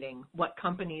 fascinating what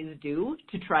companies do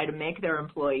to try to make their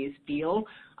employees feel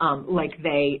like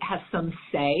they have some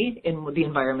say in the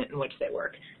environment in which they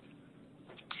work.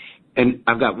 And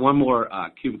I've got one more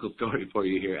cubicle story for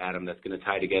you here, Adam, that's going to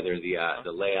tie together the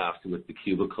layoffs with the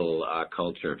cubicle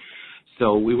culture.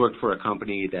 So we worked for a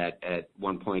company that at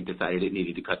one point decided it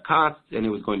needed to cut costs, and it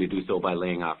was going to do so by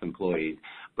laying off employees.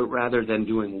 But rather than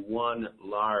doing one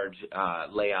large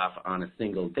layoff on a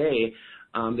single day,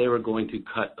 they were going to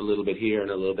cut a little bit here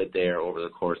and a little bit there over the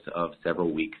course of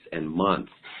several weeks and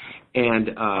months. And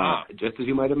just as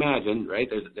you might imagine, right,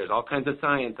 there's all kinds of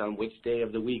science on which day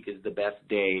of the week is the best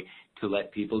day to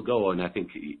let people go. And I think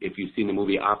if you've seen the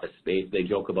movie Office Space, they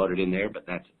joke about it in there, but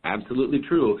that's absolutely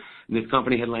true. And this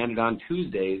company had landed on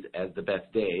Tuesdays as the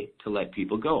best day to let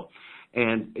people go.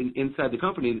 And inside the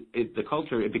company, the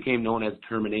culture, it became known as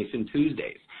Termination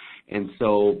Tuesdays. And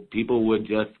so people would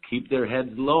just keep their heads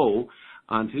low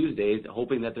on Tuesdays,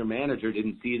 hoping that their manager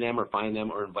didn't see them or find them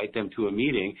or invite them to a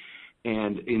meeting.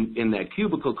 And in that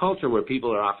cubicle culture where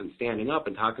people are often standing up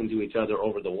and talking to each other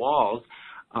over the walls,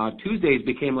 Tuesdays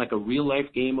became like a real-life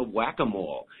game of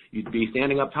whack-a-mole. You'd be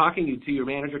standing up talking, you'd see your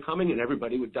manager coming, and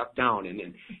everybody would duck down. And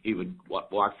then he would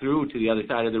walk through to the other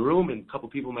side of the room, and a couple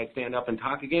people might stand up and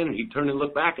talk again, and he'd turn and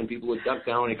look back, and people would duck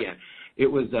down again. It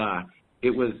was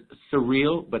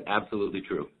surreal, but absolutely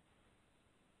true.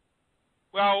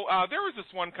 Well, there was this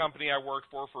one company I worked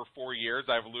for 4 years.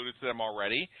 I've alluded to them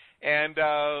already, and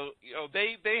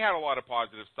they had a lot of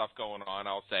positive stuff going on,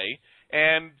 I'll say.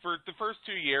 And for the first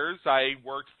 2 years, I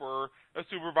worked for a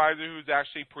supervisor who's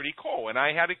actually pretty cool. And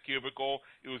I had a cubicle.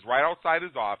 It was right outside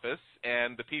his office,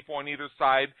 and the people on either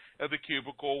side of the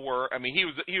cubicle were. I mean, he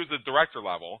was a director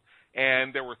level,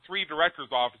 and there were 3 directors'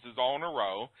 offices all in a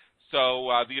row. So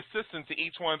the assistants to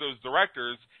each one of those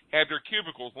directors had their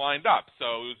cubicles lined up.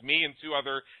 So it was me and 2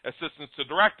 other assistants to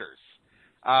directors.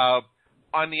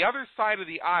 On the other side of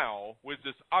the aisle was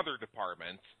this other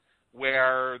department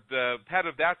where the head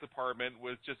of that department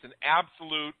was just an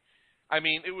absolute. I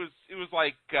mean, it was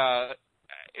like a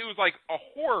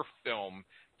horror film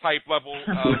type level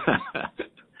of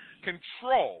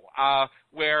control,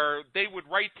 where they would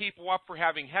write people up for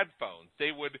having headphones.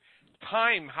 They would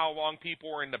time how long people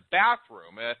were in the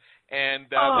bathroom,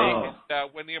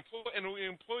 when the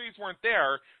employees weren't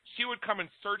there, she would come and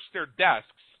search their desks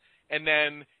and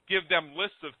then give them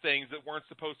lists of things that weren't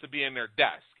supposed to be in their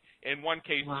desk. In one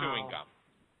case, chewing gum.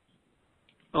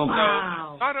 Oh,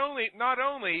 wow. So not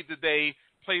only did they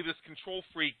play this control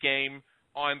freak game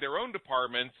on their own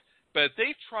departments, but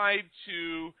they tried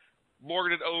to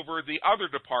lord it over the other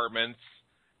departments.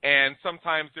 And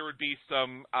sometimes there would be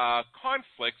some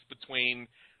conflicts between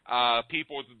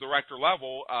people at the director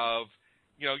level of,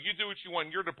 you do what you want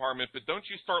in your department, but don't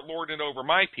you start lording it over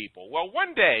my people. Well,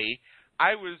 one day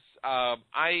I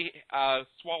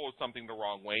swallowed something the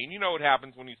wrong way, and you know what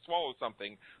happens when you swallow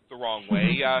something the wrong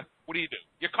way. What do?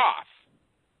 You cough.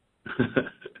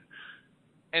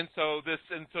 And so this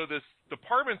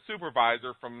department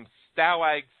supervisor from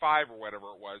Stalag 5 or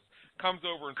whatever it was comes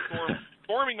over and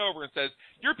storming over and says,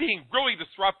 "You're being really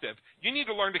disruptive. You need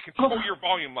to learn to control your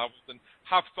volume levels," and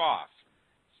huffs off.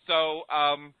 So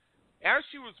as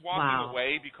she was walking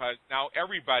away, because now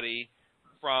everybody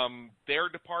from their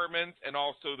department and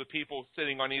also the people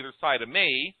sitting on either side of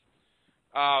me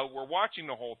were watching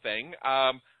the whole thing,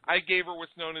 I gave her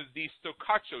what's known as the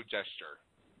stoccaggio gesture,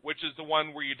 which is the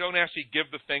one where you don't actually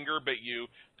give the finger, but you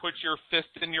put your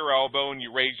fist in your elbow and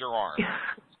you raise your arm.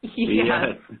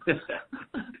 Yes.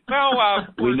 Well,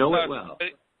 we know it well.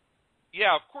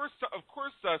 Yeah, of course,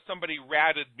 somebody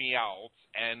ratted me out,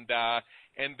 and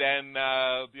then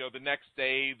the next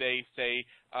day they say,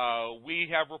 we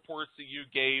have reports that you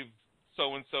gave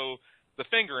so and so the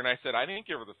finger, and I said, I didn't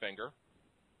give her the finger.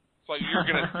 It's like, you're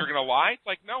gonna lie? It's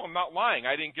like, no, I'm not lying.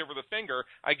 I didn't give her the finger.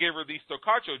 I gave her the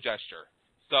staccato gesture.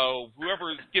 So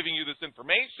whoever is giving you this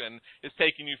information is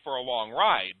taking you for a long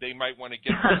ride. They might want to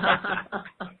get perspective.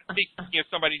 Speaking of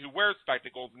somebody who wears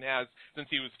spectacles and has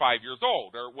since he was 5 years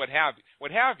old, or what have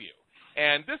you.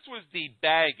 And this was the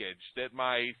baggage that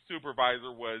my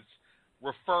supervisor was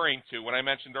referring to when I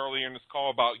mentioned earlier in this call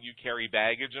about you carry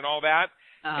baggage and all that.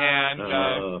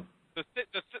 But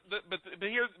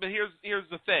here's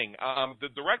the thing. The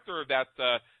director of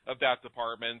that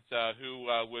department, who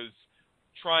was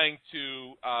trying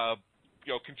to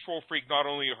control freak not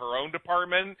only her own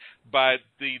department but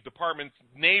the departments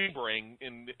neighboring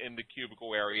in the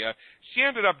cubicle area, she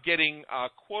ended up getting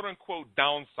quote unquote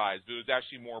downsized. It was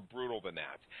actually more brutal than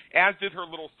that, as did her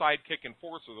little sidekick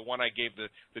enforcer, the one I gave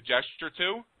the gesture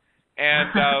to.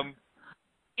 And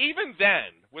even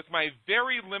then, with my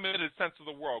very limited sense of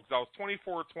the world, because I was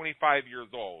 24 or 25 years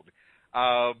old,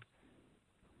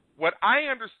 what I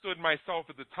understood myself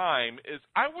at the time is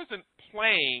I wasn't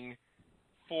playing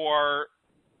for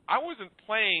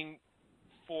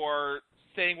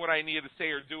saying what I needed to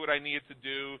say or do what I needed to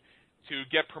do to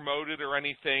get promoted or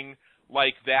anything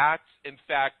like that. In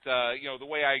fact, the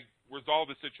way I resolved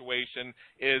the situation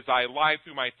is I lied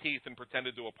through my teeth and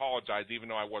pretended to apologize even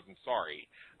though I wasn't sorry.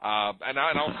 And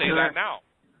I'll say that now.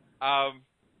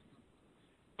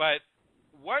 But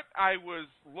what I was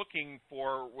looking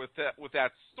for with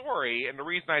that story, and the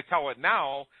reason I tell it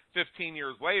now, 15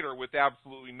 years later, with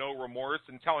absolutely no remorse,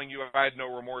 and telling you I had no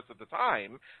remorse at the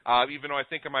time, even though I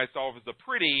think of myself as a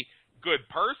pretty good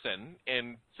person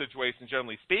in situations,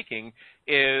 generally speaking,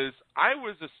 is I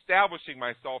was establishing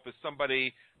myself as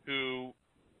somebody who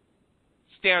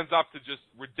stands up to just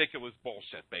ridiculous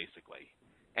bullshit, basically.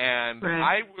 And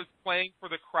I was playing for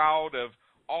the crowd of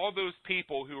all those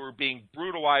people who were being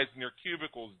brutalized in their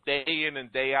cubicles day in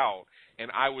and day out,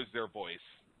 and I was their voice.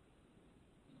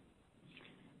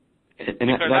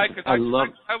 And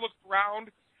I looked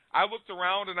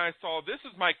around and I saw, this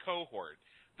is my cohort.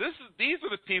 These are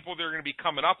the people that are going to be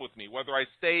coming up with me, whether I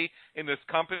stay in this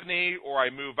company or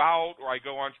I move out or I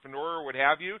go entrepreneur or what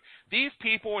have you. These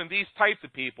people and these types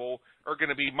of people are going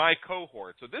to be my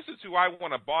cohort. So this is who I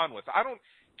want to bond with. I don't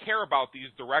care about these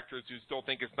directors who still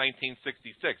think it's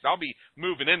 1966. I'll be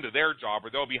moving into their job, or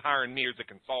they'll be hiring me as a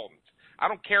consultant. I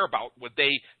don't care about what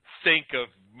they think of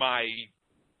my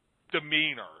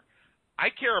demeanor. I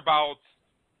care about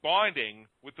bonding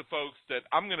with the folks that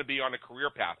I'm going to be on a career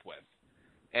path with.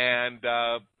 And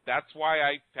that's why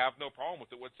I have no problem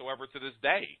with it whatsoever to this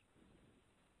day.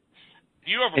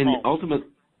 Do you have a problem?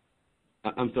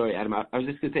 I'm sorry, Adam. I was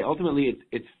just going to say, ultimately,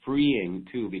 it's freeing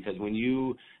too, because when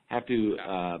you have to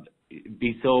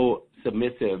be so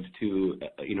submissive to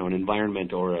an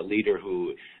environment or a leader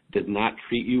who does not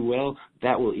treat you well,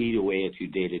 that will eat away at you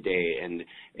day to day.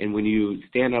 And when you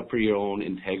stand up for your own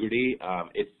integrity,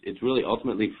 it's really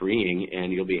ultimately freeing,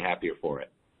 and you'll be happier for it.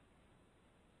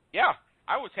 Yeah.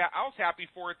 I was happy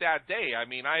for it that day. I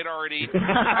mean, I'd already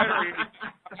figured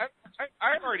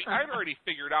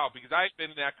out, because I'd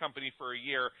been in that company for a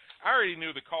year. I already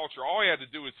knew the culture. All I had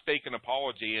to do was fake an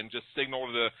apology and just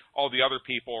signal to all the other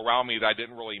people around me that I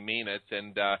didn't really mean it.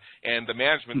 And the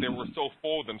management, they were so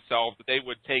full of themselves that they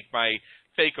would take my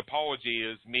fake apology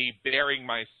as me bearing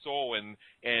my soul and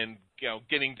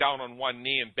getting down on one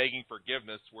knee and begging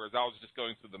forgiveness, whereas I was just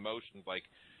going through the motions, like,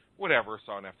 whatever,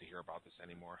 so I don't have to hear about this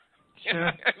anymore.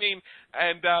 Sure. I mean,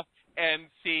 and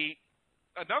see,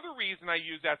 another reason I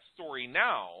use that story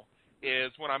now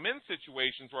is when I'm in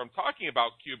situations where I'm talking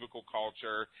about cubicle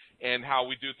culture and how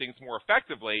we do things more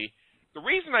effectively, the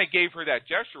reason I gave her that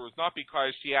gesture was not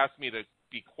because she asked me to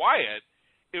be quiet.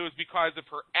 It was because of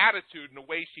her attitude and the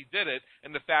way she did it,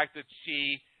 and the fact that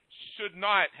she should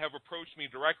not have approached me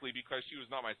directly because she was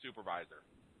not my supervisor.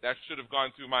 That should have gone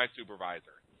through my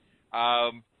supervisor.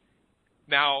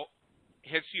 Now,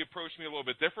 had she approached me a little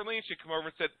bit differently, and she'd come over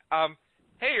and said,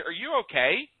 hey, are you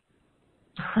okay?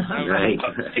 Right.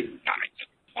 I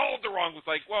just followed the wrong. Was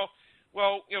like, well,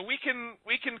 we can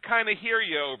kind of hear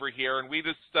you over here, and we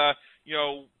just,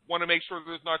 want to make sure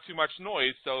there's not too much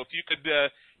noise. So if you could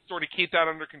sort of keep that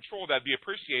under control, that'd be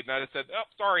appreciated. And I just said, oh,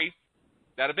 sorry,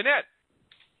 that'd have been it.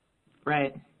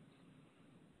 Right.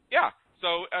 Yeah.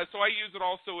 So I use it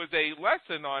also as a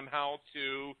lesson on how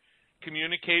to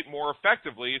communicate more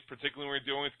effectively, particularly when we're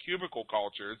dealing with cubicle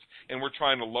cultures and we're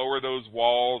trying to lower those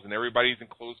walls and everybody's in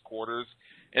close quarters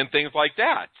and things like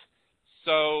that.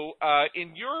 So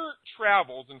in your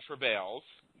travels and travails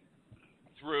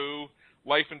through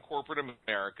life in corporate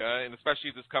America, and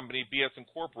especially this company, BS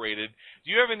Incorporated,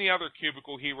 do you have any other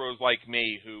cubicle heroes like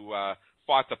me who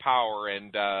fought the power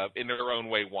and in their own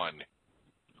way won?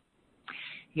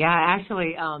 Yeah,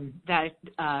 actually,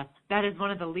 that is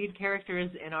one of the lead characters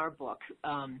in our book,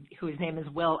 whose name is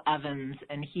Will Evans,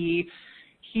 and he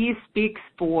speaks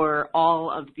for all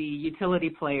of the utility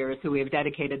players who we have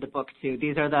dedicated the book to.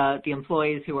 These are the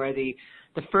employees who are the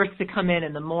first to come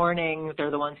in the morning.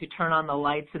 They're the ones who turn on the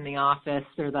lights in the office.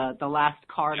 They're the last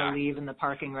car to leave in the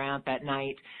parking ramp at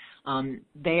night.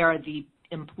 They are the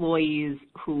employees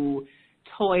who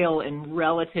toil in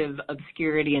relative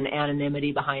obscurity and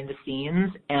anonymity behind the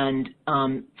scenes, and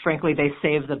frankly, they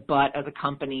save the butt of the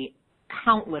company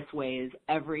countless ways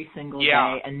every single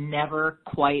day and never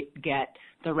quite get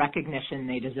the recognition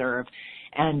they deserve.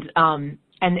 And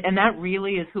that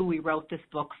really is who we wrote this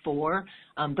book for.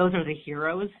 Those are the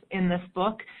heroes in this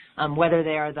book, whether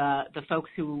they are the folks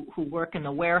who work in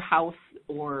the warehouse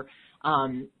or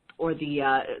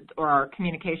our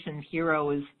communications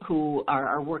heroes who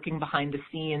are working behind the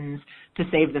scenes to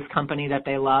save this company that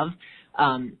they love.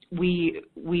 We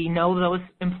know those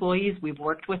employees. We've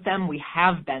worked with them. We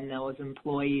have been those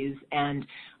employees, and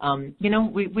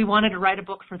we wanted to write a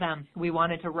book for them. We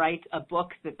wanted to write a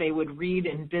book that they would read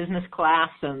in business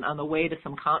class and on the way to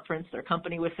some conference their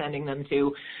company was sending them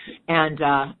to, and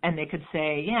they could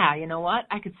say, yeah, you know what?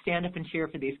 I could stand up and cheer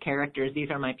for these characters.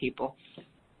 These are my people.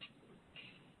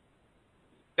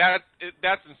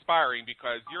 That's inspiring,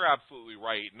 because you're absolutely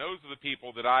right. And those are the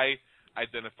people that I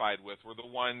identified with, were the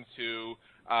ones who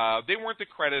they weren't the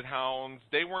credit hounds.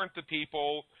 They weren't the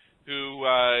people who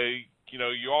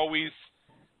you always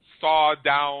saw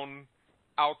down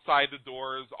outside the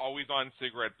doors, always on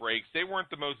cigarette breaks. They weren't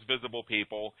the most visible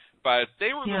people, but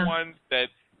they were the ones that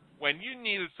when you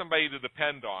needed somebody to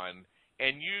depend on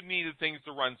and you needed things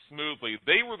to run smoothly,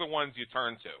 they were the ones you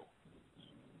turned to.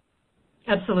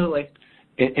 Absolutely.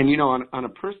 And on a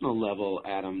personal level,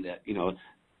 Adam, that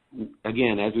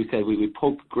again, as we said, we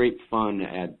poke great fun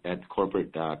at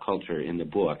corporate culture in the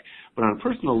book. But on a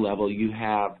personal level, you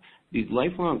have these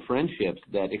lifelong friendships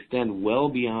that extend well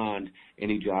beyond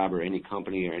any job or any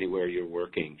company or anywhere you're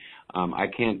working. I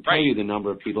can't tell you the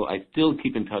number of people I still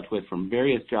keep in touch with from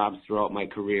various jobs throughout my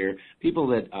career. People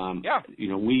that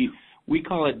we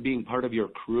call it being part of your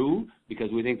crew,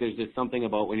 because we think there's just something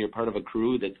about when you're part of a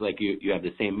crew that's like you have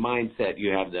the same mindset,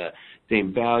 you have the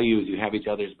same values, you have each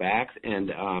other's backs,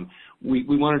 and we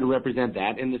wanted to represent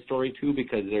that in the story too,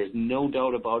 because there's no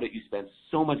doubt about it. You spend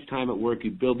so much time at work,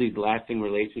 you build these lasting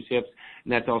relationships,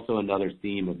 and that's also another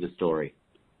theme of the story.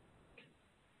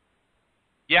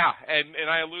 Yeah, and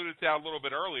I alluded to that a little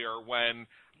bit earlier when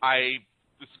I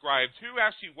described who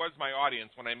actually was my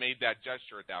audience when I made that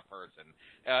gesture at that person.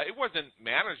 It wasn't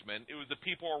management, it was the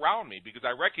people around me, because I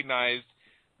recognized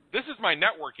this is my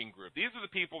networking group. These are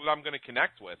the people that I'm going to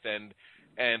connect with, and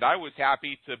I was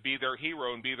happy to be their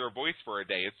hero and be their voice for a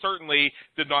day. It certainly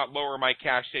did not lower my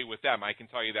cachet with them, I can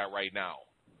tell you that right now.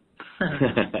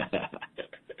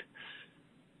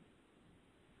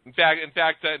 In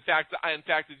fact,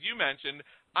 as you mentioned,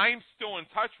 I'm still in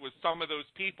touch with some of those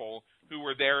people who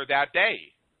were there that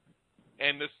day.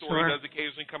 And this story does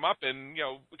occasionally come up in,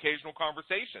 occasional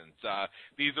conversations.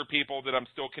 These are people that I'm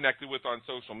still connected with on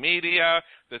social media,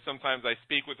 that sometimes I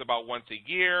speak with about once a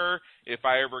year. If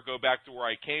I ever go back to where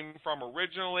I came from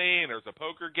originally and there's a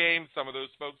poker game, some of those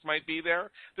folks might be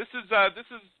there. This is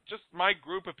just my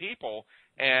group of people,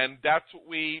 and that's what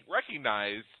we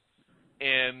recognize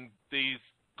in these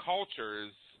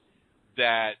cultures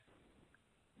that,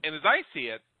 and as I see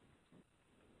it,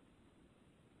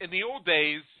 in the old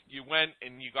days, you went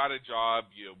and you got a job,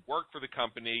 you worked for the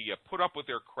company, you put up with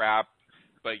their crap,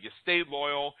 but you stayed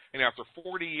loyal, and after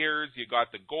 40 years, you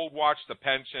got the gold watch, the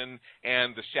pension,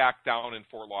 and the shack down in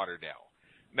Fort Lauderdale.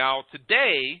 Now,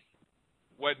 today,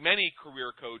 what many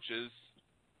career coaches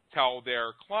tell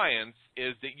their clients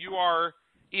is that you are,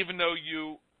 even though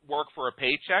you work for a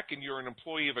paycheck and you're an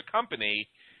employee of a company,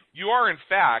 you are, in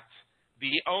fact,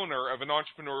 the owner of an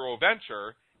entrepreneurial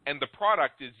venture, and the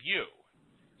product is you.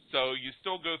 So you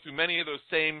still go through many of those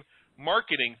same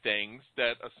marketing things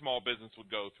that a small business would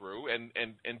go through and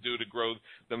do to grow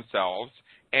themselves.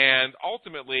 And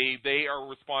ultimately, they are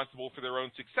responsible for their own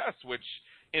success, which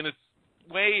in a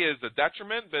way is a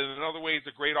detriment, but in another way is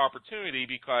a great opportunity,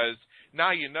 because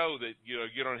now you know that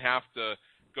you don't have to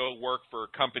go work for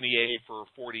company A for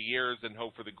 40 years and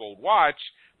hope for the gold watch.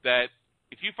 That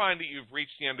if you find that you've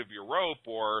reached the end of your rope,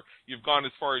 or you've gone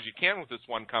as far as you can with this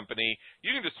one company,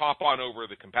 you can just hop on over to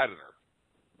the competitor.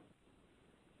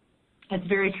 That's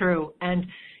very true. And,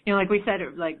 like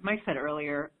Mike said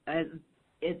earlier,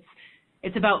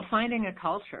 it's about finding a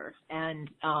culture. And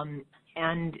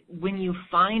when you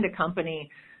find a company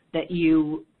that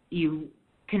you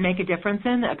can make a difference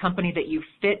in, a company that you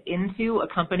fit into, a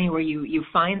company where you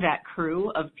find that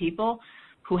crew of people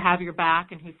who have your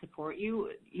back and who support you,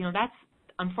 that's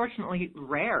unfortunately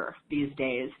rare these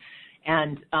days.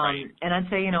 And and I'd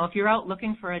say, if you're out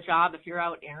looking for a job, if you're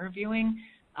out interviewing,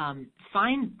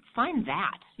 find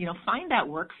that, find that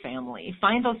work family,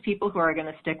 find those people who are going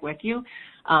to stick with you.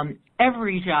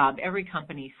 Every job, every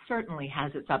company certainly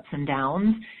has its ups and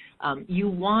downs. You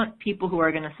want people who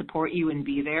are going to support you and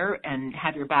be there and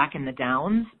have your back in the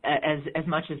downs as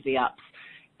much as the ups.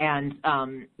 And,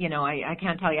 I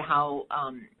can't tell you how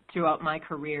throughout my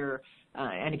career,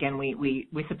 and again, we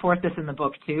support this in the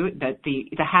book too, that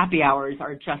the happy hours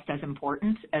are just as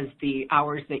important as the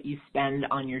hours that you spend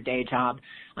on your day job,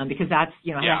 because that's,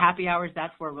 the happy hours,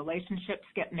 that's where relationships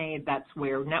get made, that's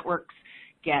where networks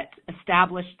get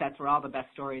established, that's where all the best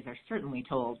stories are certainly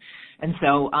told. And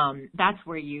so that's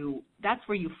where you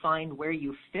find where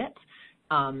you fit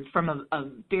from a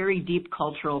very deep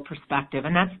cultural perspective,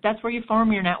 and that's where you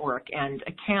form your network. And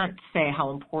I can't say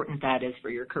how important that is for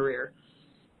your career.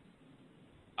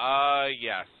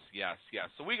 Yes.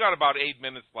 So we got about 8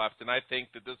 minutes left, and I think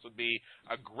that this would be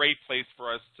a great place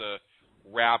for us to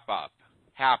wrap up.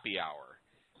 Happy hour.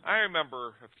 I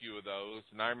remember a few of those,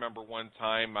 and I remember one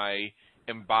time I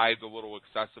imbibed a little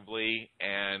excessively,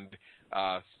 and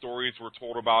stories were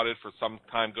told about it for some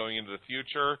time going into the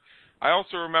future. I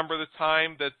also remember the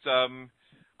time that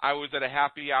I was at a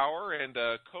happy hour and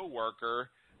a coworker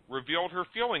revealed her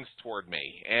feelings toward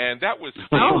me, and that was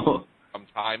some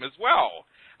time as well.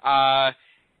 I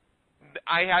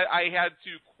had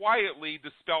to quietly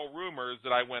dispel rumors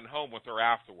that I went home with her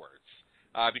afterwards,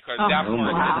 because that part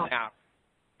didn't happen.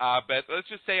 But let's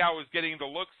just say I was getting the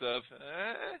looks of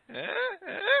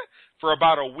for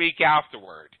about a week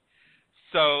afterward.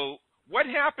 So what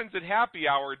happens at happy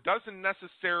hour doesn't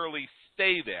necessarily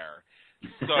stay there.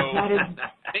 So that is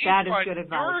good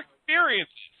advice.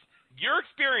 Your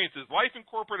experiences, life in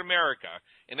corporate America,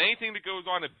 and anything that goes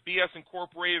on at BS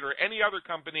Incorporated or any other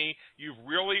company you've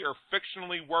really or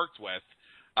fictionally worked with,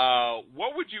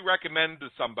 what would you recommend to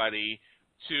somebody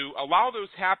to allow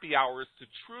those happy hours to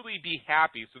truly be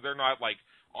happy, so they're not like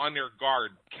on their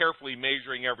guard, carefully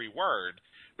measuring every word,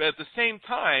 but at the same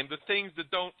time, the things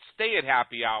that don't stay at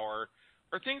happy hour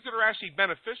are things that are actually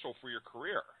beneficial for your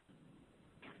career?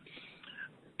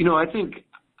 I think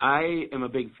I am a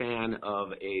big fan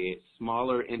of a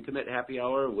smaller, intimate happy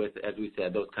hour with, as we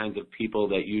said, those kinds of people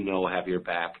that have your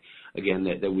back, again,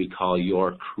 that we call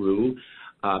your crew.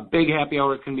 Big happy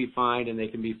hours can be fine, and they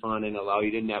can be fun and allow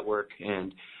you to network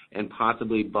and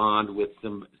possibly bond with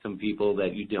some people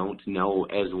that you don't know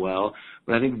as well.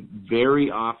 But I think very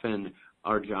often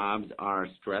our jobs are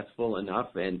stressful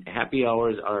enough, and happy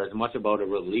hours are as much about a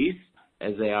release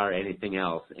as they are anything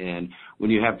else. And when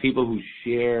you have people who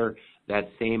share that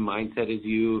same mindset as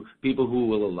you, people who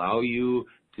will allow you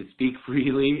to speak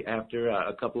freely after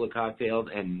a couple of cocktails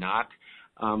and not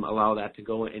allow that to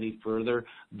go any further,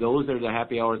 those are the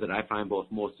happy hours that I find both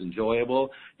most enjoyable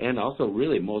and also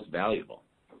really most valuable.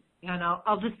 Yeah, and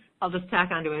I'll just tack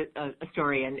onto a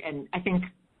story, and I think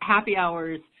happy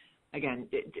hours, again,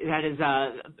 that is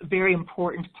a very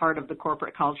important part of the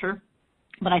corporate culture.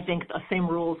 But I think the same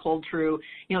rules hold true.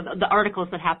 The articles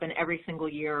that happen every single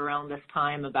year around this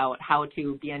time about how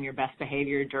to be on your best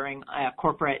behavior during a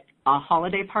corporate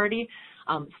holiday party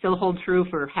still hold true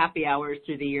for happy hours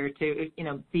through the year too.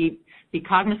 Be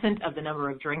cognizant of the number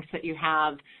of drinks that you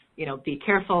have. Be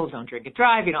careful, don't drink and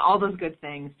drive. All those good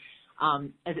things.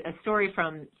 A story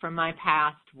from my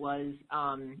past was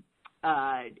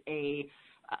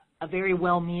a very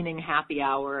well-meaning happy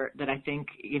hour that I think,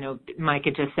 Mike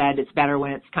had just said, it's better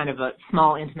when it's kind of a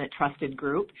small, intimate, trusted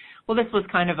group. Well, this was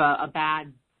kind of a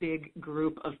bad, big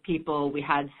group of people. We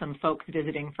had some folks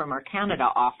visiting from our Canada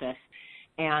office,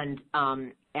 and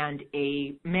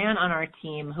a man on our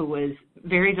team who was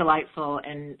very delightful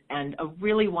and a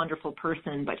really wonderful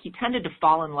person, but he tended to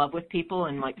fall in love with people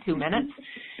in like 2 minutes.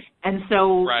 And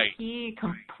so he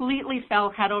completely fell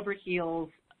head over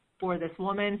heels for this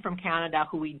woman from Canada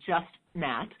who we just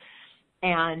met,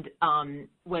 and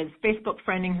was Facebook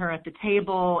friending her at the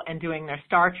table and doing their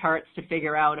star charts to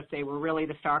figure out if they were really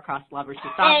the star-crossed lovers she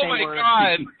thought they were. Oh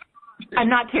my God! I'm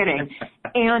not kidding.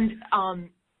 And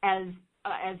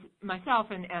as myself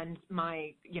and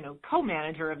my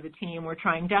co-manager of the team were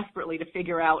trying desperately to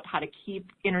figure out how to keep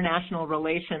international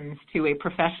relations to a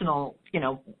professional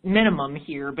minimum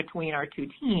here between our two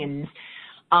teams.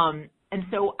 And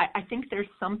so I think there's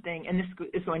something, and this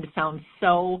is going to sound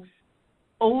so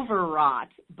overwrought,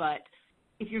 but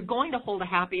if you're going to hold a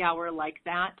happy hour like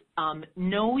that,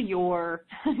 know your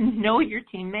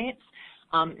teammates,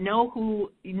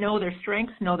 Know their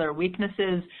strengths, know their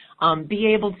weaknesses,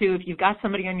 be able to, if you've got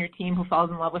somebody on your team who falls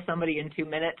in love with somebody in 2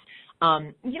 minutes,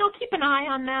 keep an eye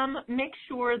on them. Make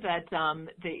sure that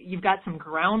you've got some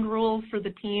ground rules for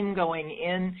the team going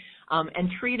in, and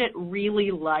treat it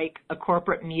really like a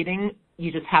corporate meeting.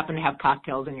 You just happen to have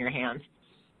cocktails in your hands.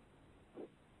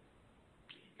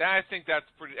 I think that's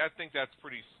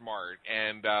pretty smart.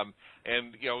 And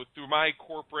through my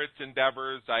corporate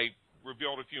endeavors, I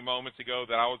revealed a few moments ago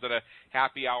that I was at a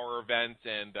happy hour event,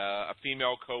 and a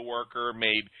female coworker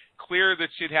made clear that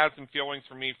she'd had some feelings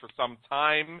for me for some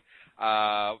time.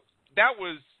 That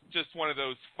was just one of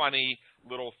those funny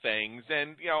little things,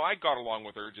 and I got along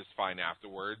with her just fine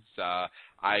afterwards.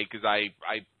 Because I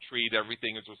treat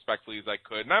everything as respectfully as I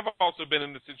could, and I've also been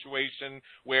in the situation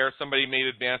where somebody made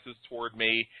advances toward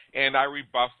me, and I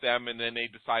rebuffed them, and then they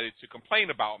decided to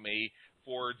complain about me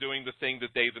for doing the thing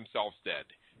that they themselves did.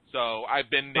 So I've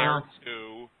been there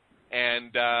too,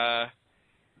 and and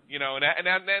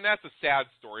that's a sad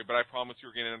story, but I promise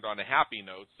you're going to end on a happy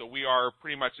note. So we are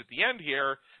pretty much at the end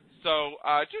here. So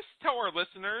just tell our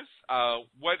listeners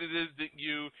what it is that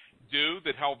you do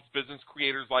that helps business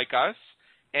creators like us,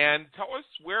 and tell us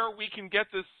where we can get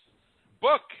this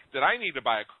book that I need to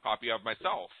buy a copy of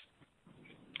myself.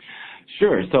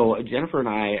 Sure. So Jennifer and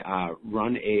I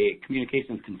run a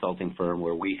communications consulting firm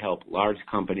where we help large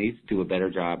companies do a better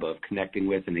job of connecting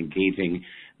with and engaging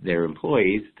their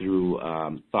employees through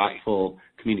thoughtful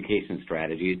communication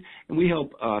strategies. And we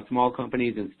help small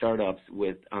companies and startups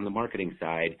on the marketing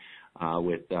side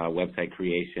with website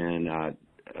creation,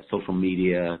 social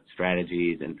media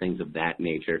strategies, and things of that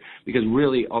nature. Because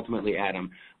really, ultimately,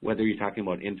 Adam, whether you're talking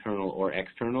about internal or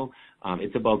external,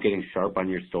 it's about getting sharp on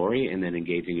your story and then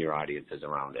engaging your audiences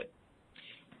around it.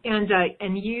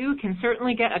 And you can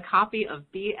certainly get a copy of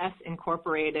BS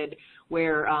Incorporated,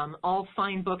 where all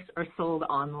fine books are sold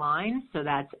online. So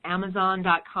that's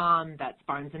Amazon.com, that's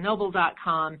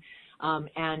BarnesandNoble.com,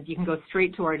 and you can go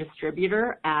straight to our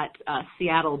distributor at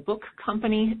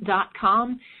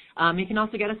SeattleBookCompany.com. You can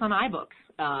also get us on iBooks.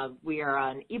 We are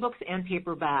on ebooks and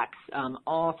paperbacks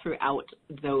all throughout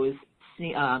those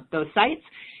sites.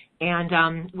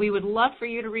 And we would love for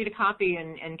you to read a copy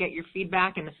and get your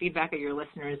feedback and the feedback of your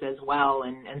listeners as well,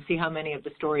 and see how many of the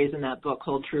stories in that book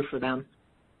hold true for them.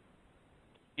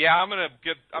 Yeah, I'm gonna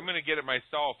get it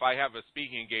myself. I have a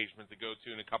speaking engagement to go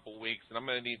to in a couple of weeks, and I'm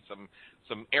gonna need some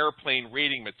airplane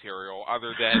reading material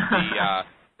other than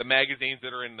the magazines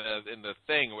that are in the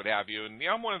thing, what have you. And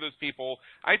I'm one of those people.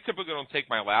 I typically don't take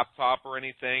my laptop or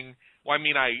anything. Well, I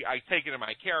mean, I take it in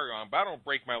my carry-on, but I don't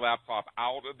break my laptop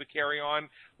out of the carry-on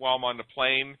while I'm on the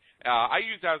plane. I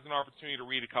use that as an opportunity to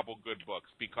read a couple good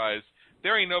books, because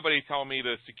there ain't nobody telling me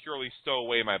to securely stow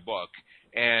away my book,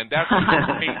 and that's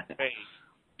a great way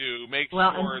to make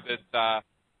sure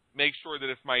that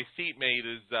if my seatmate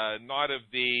is not of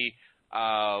the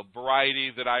variety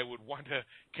that I would want to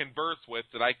converse with,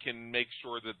 that I can make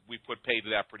sure that we put pay to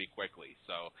that pretty quickly.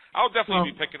 So I'll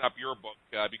definitely be picking up your book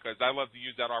because I love to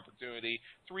use that opportunity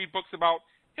to read books about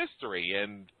history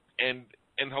and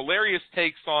hilarious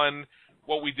takes on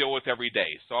what we deal with every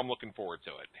day. So I'm looking forward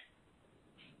to it.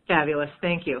 Fabulous.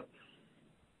 Thank you.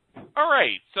 All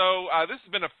right. So this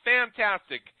has been a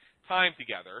fantastic time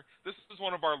together. This is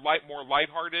one of our more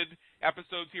lighthearted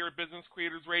episodes here at Business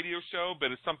Creators Radio Show,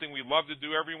 but it's something we love to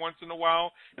do every once in a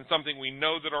while, and something we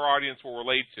know that our audience will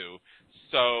relate to.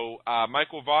 So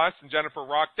Michael Voss and Jennifer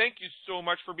Rock, thank you so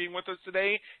much for being with us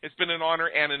today. It's been an honor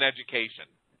and an education.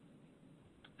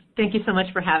 Thank you so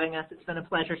much for having us. It's been a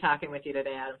pleasure talking with you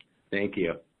today, Adam. Thank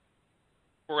you.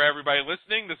 For everybody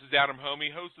listening, this is Adam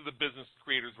Homey, host of the Business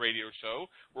Creators Radio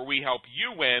Show, where we help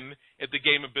you win at the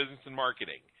game of business and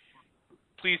marketing.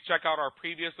 Please check out our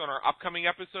previous and our upcoming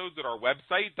episodes at our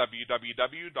website,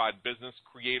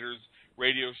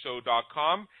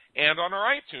 www.businesscreatorsradioshow.com, and on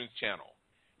our iTunes channel.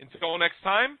 Until next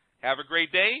time, have a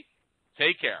great day.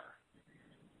 Take care.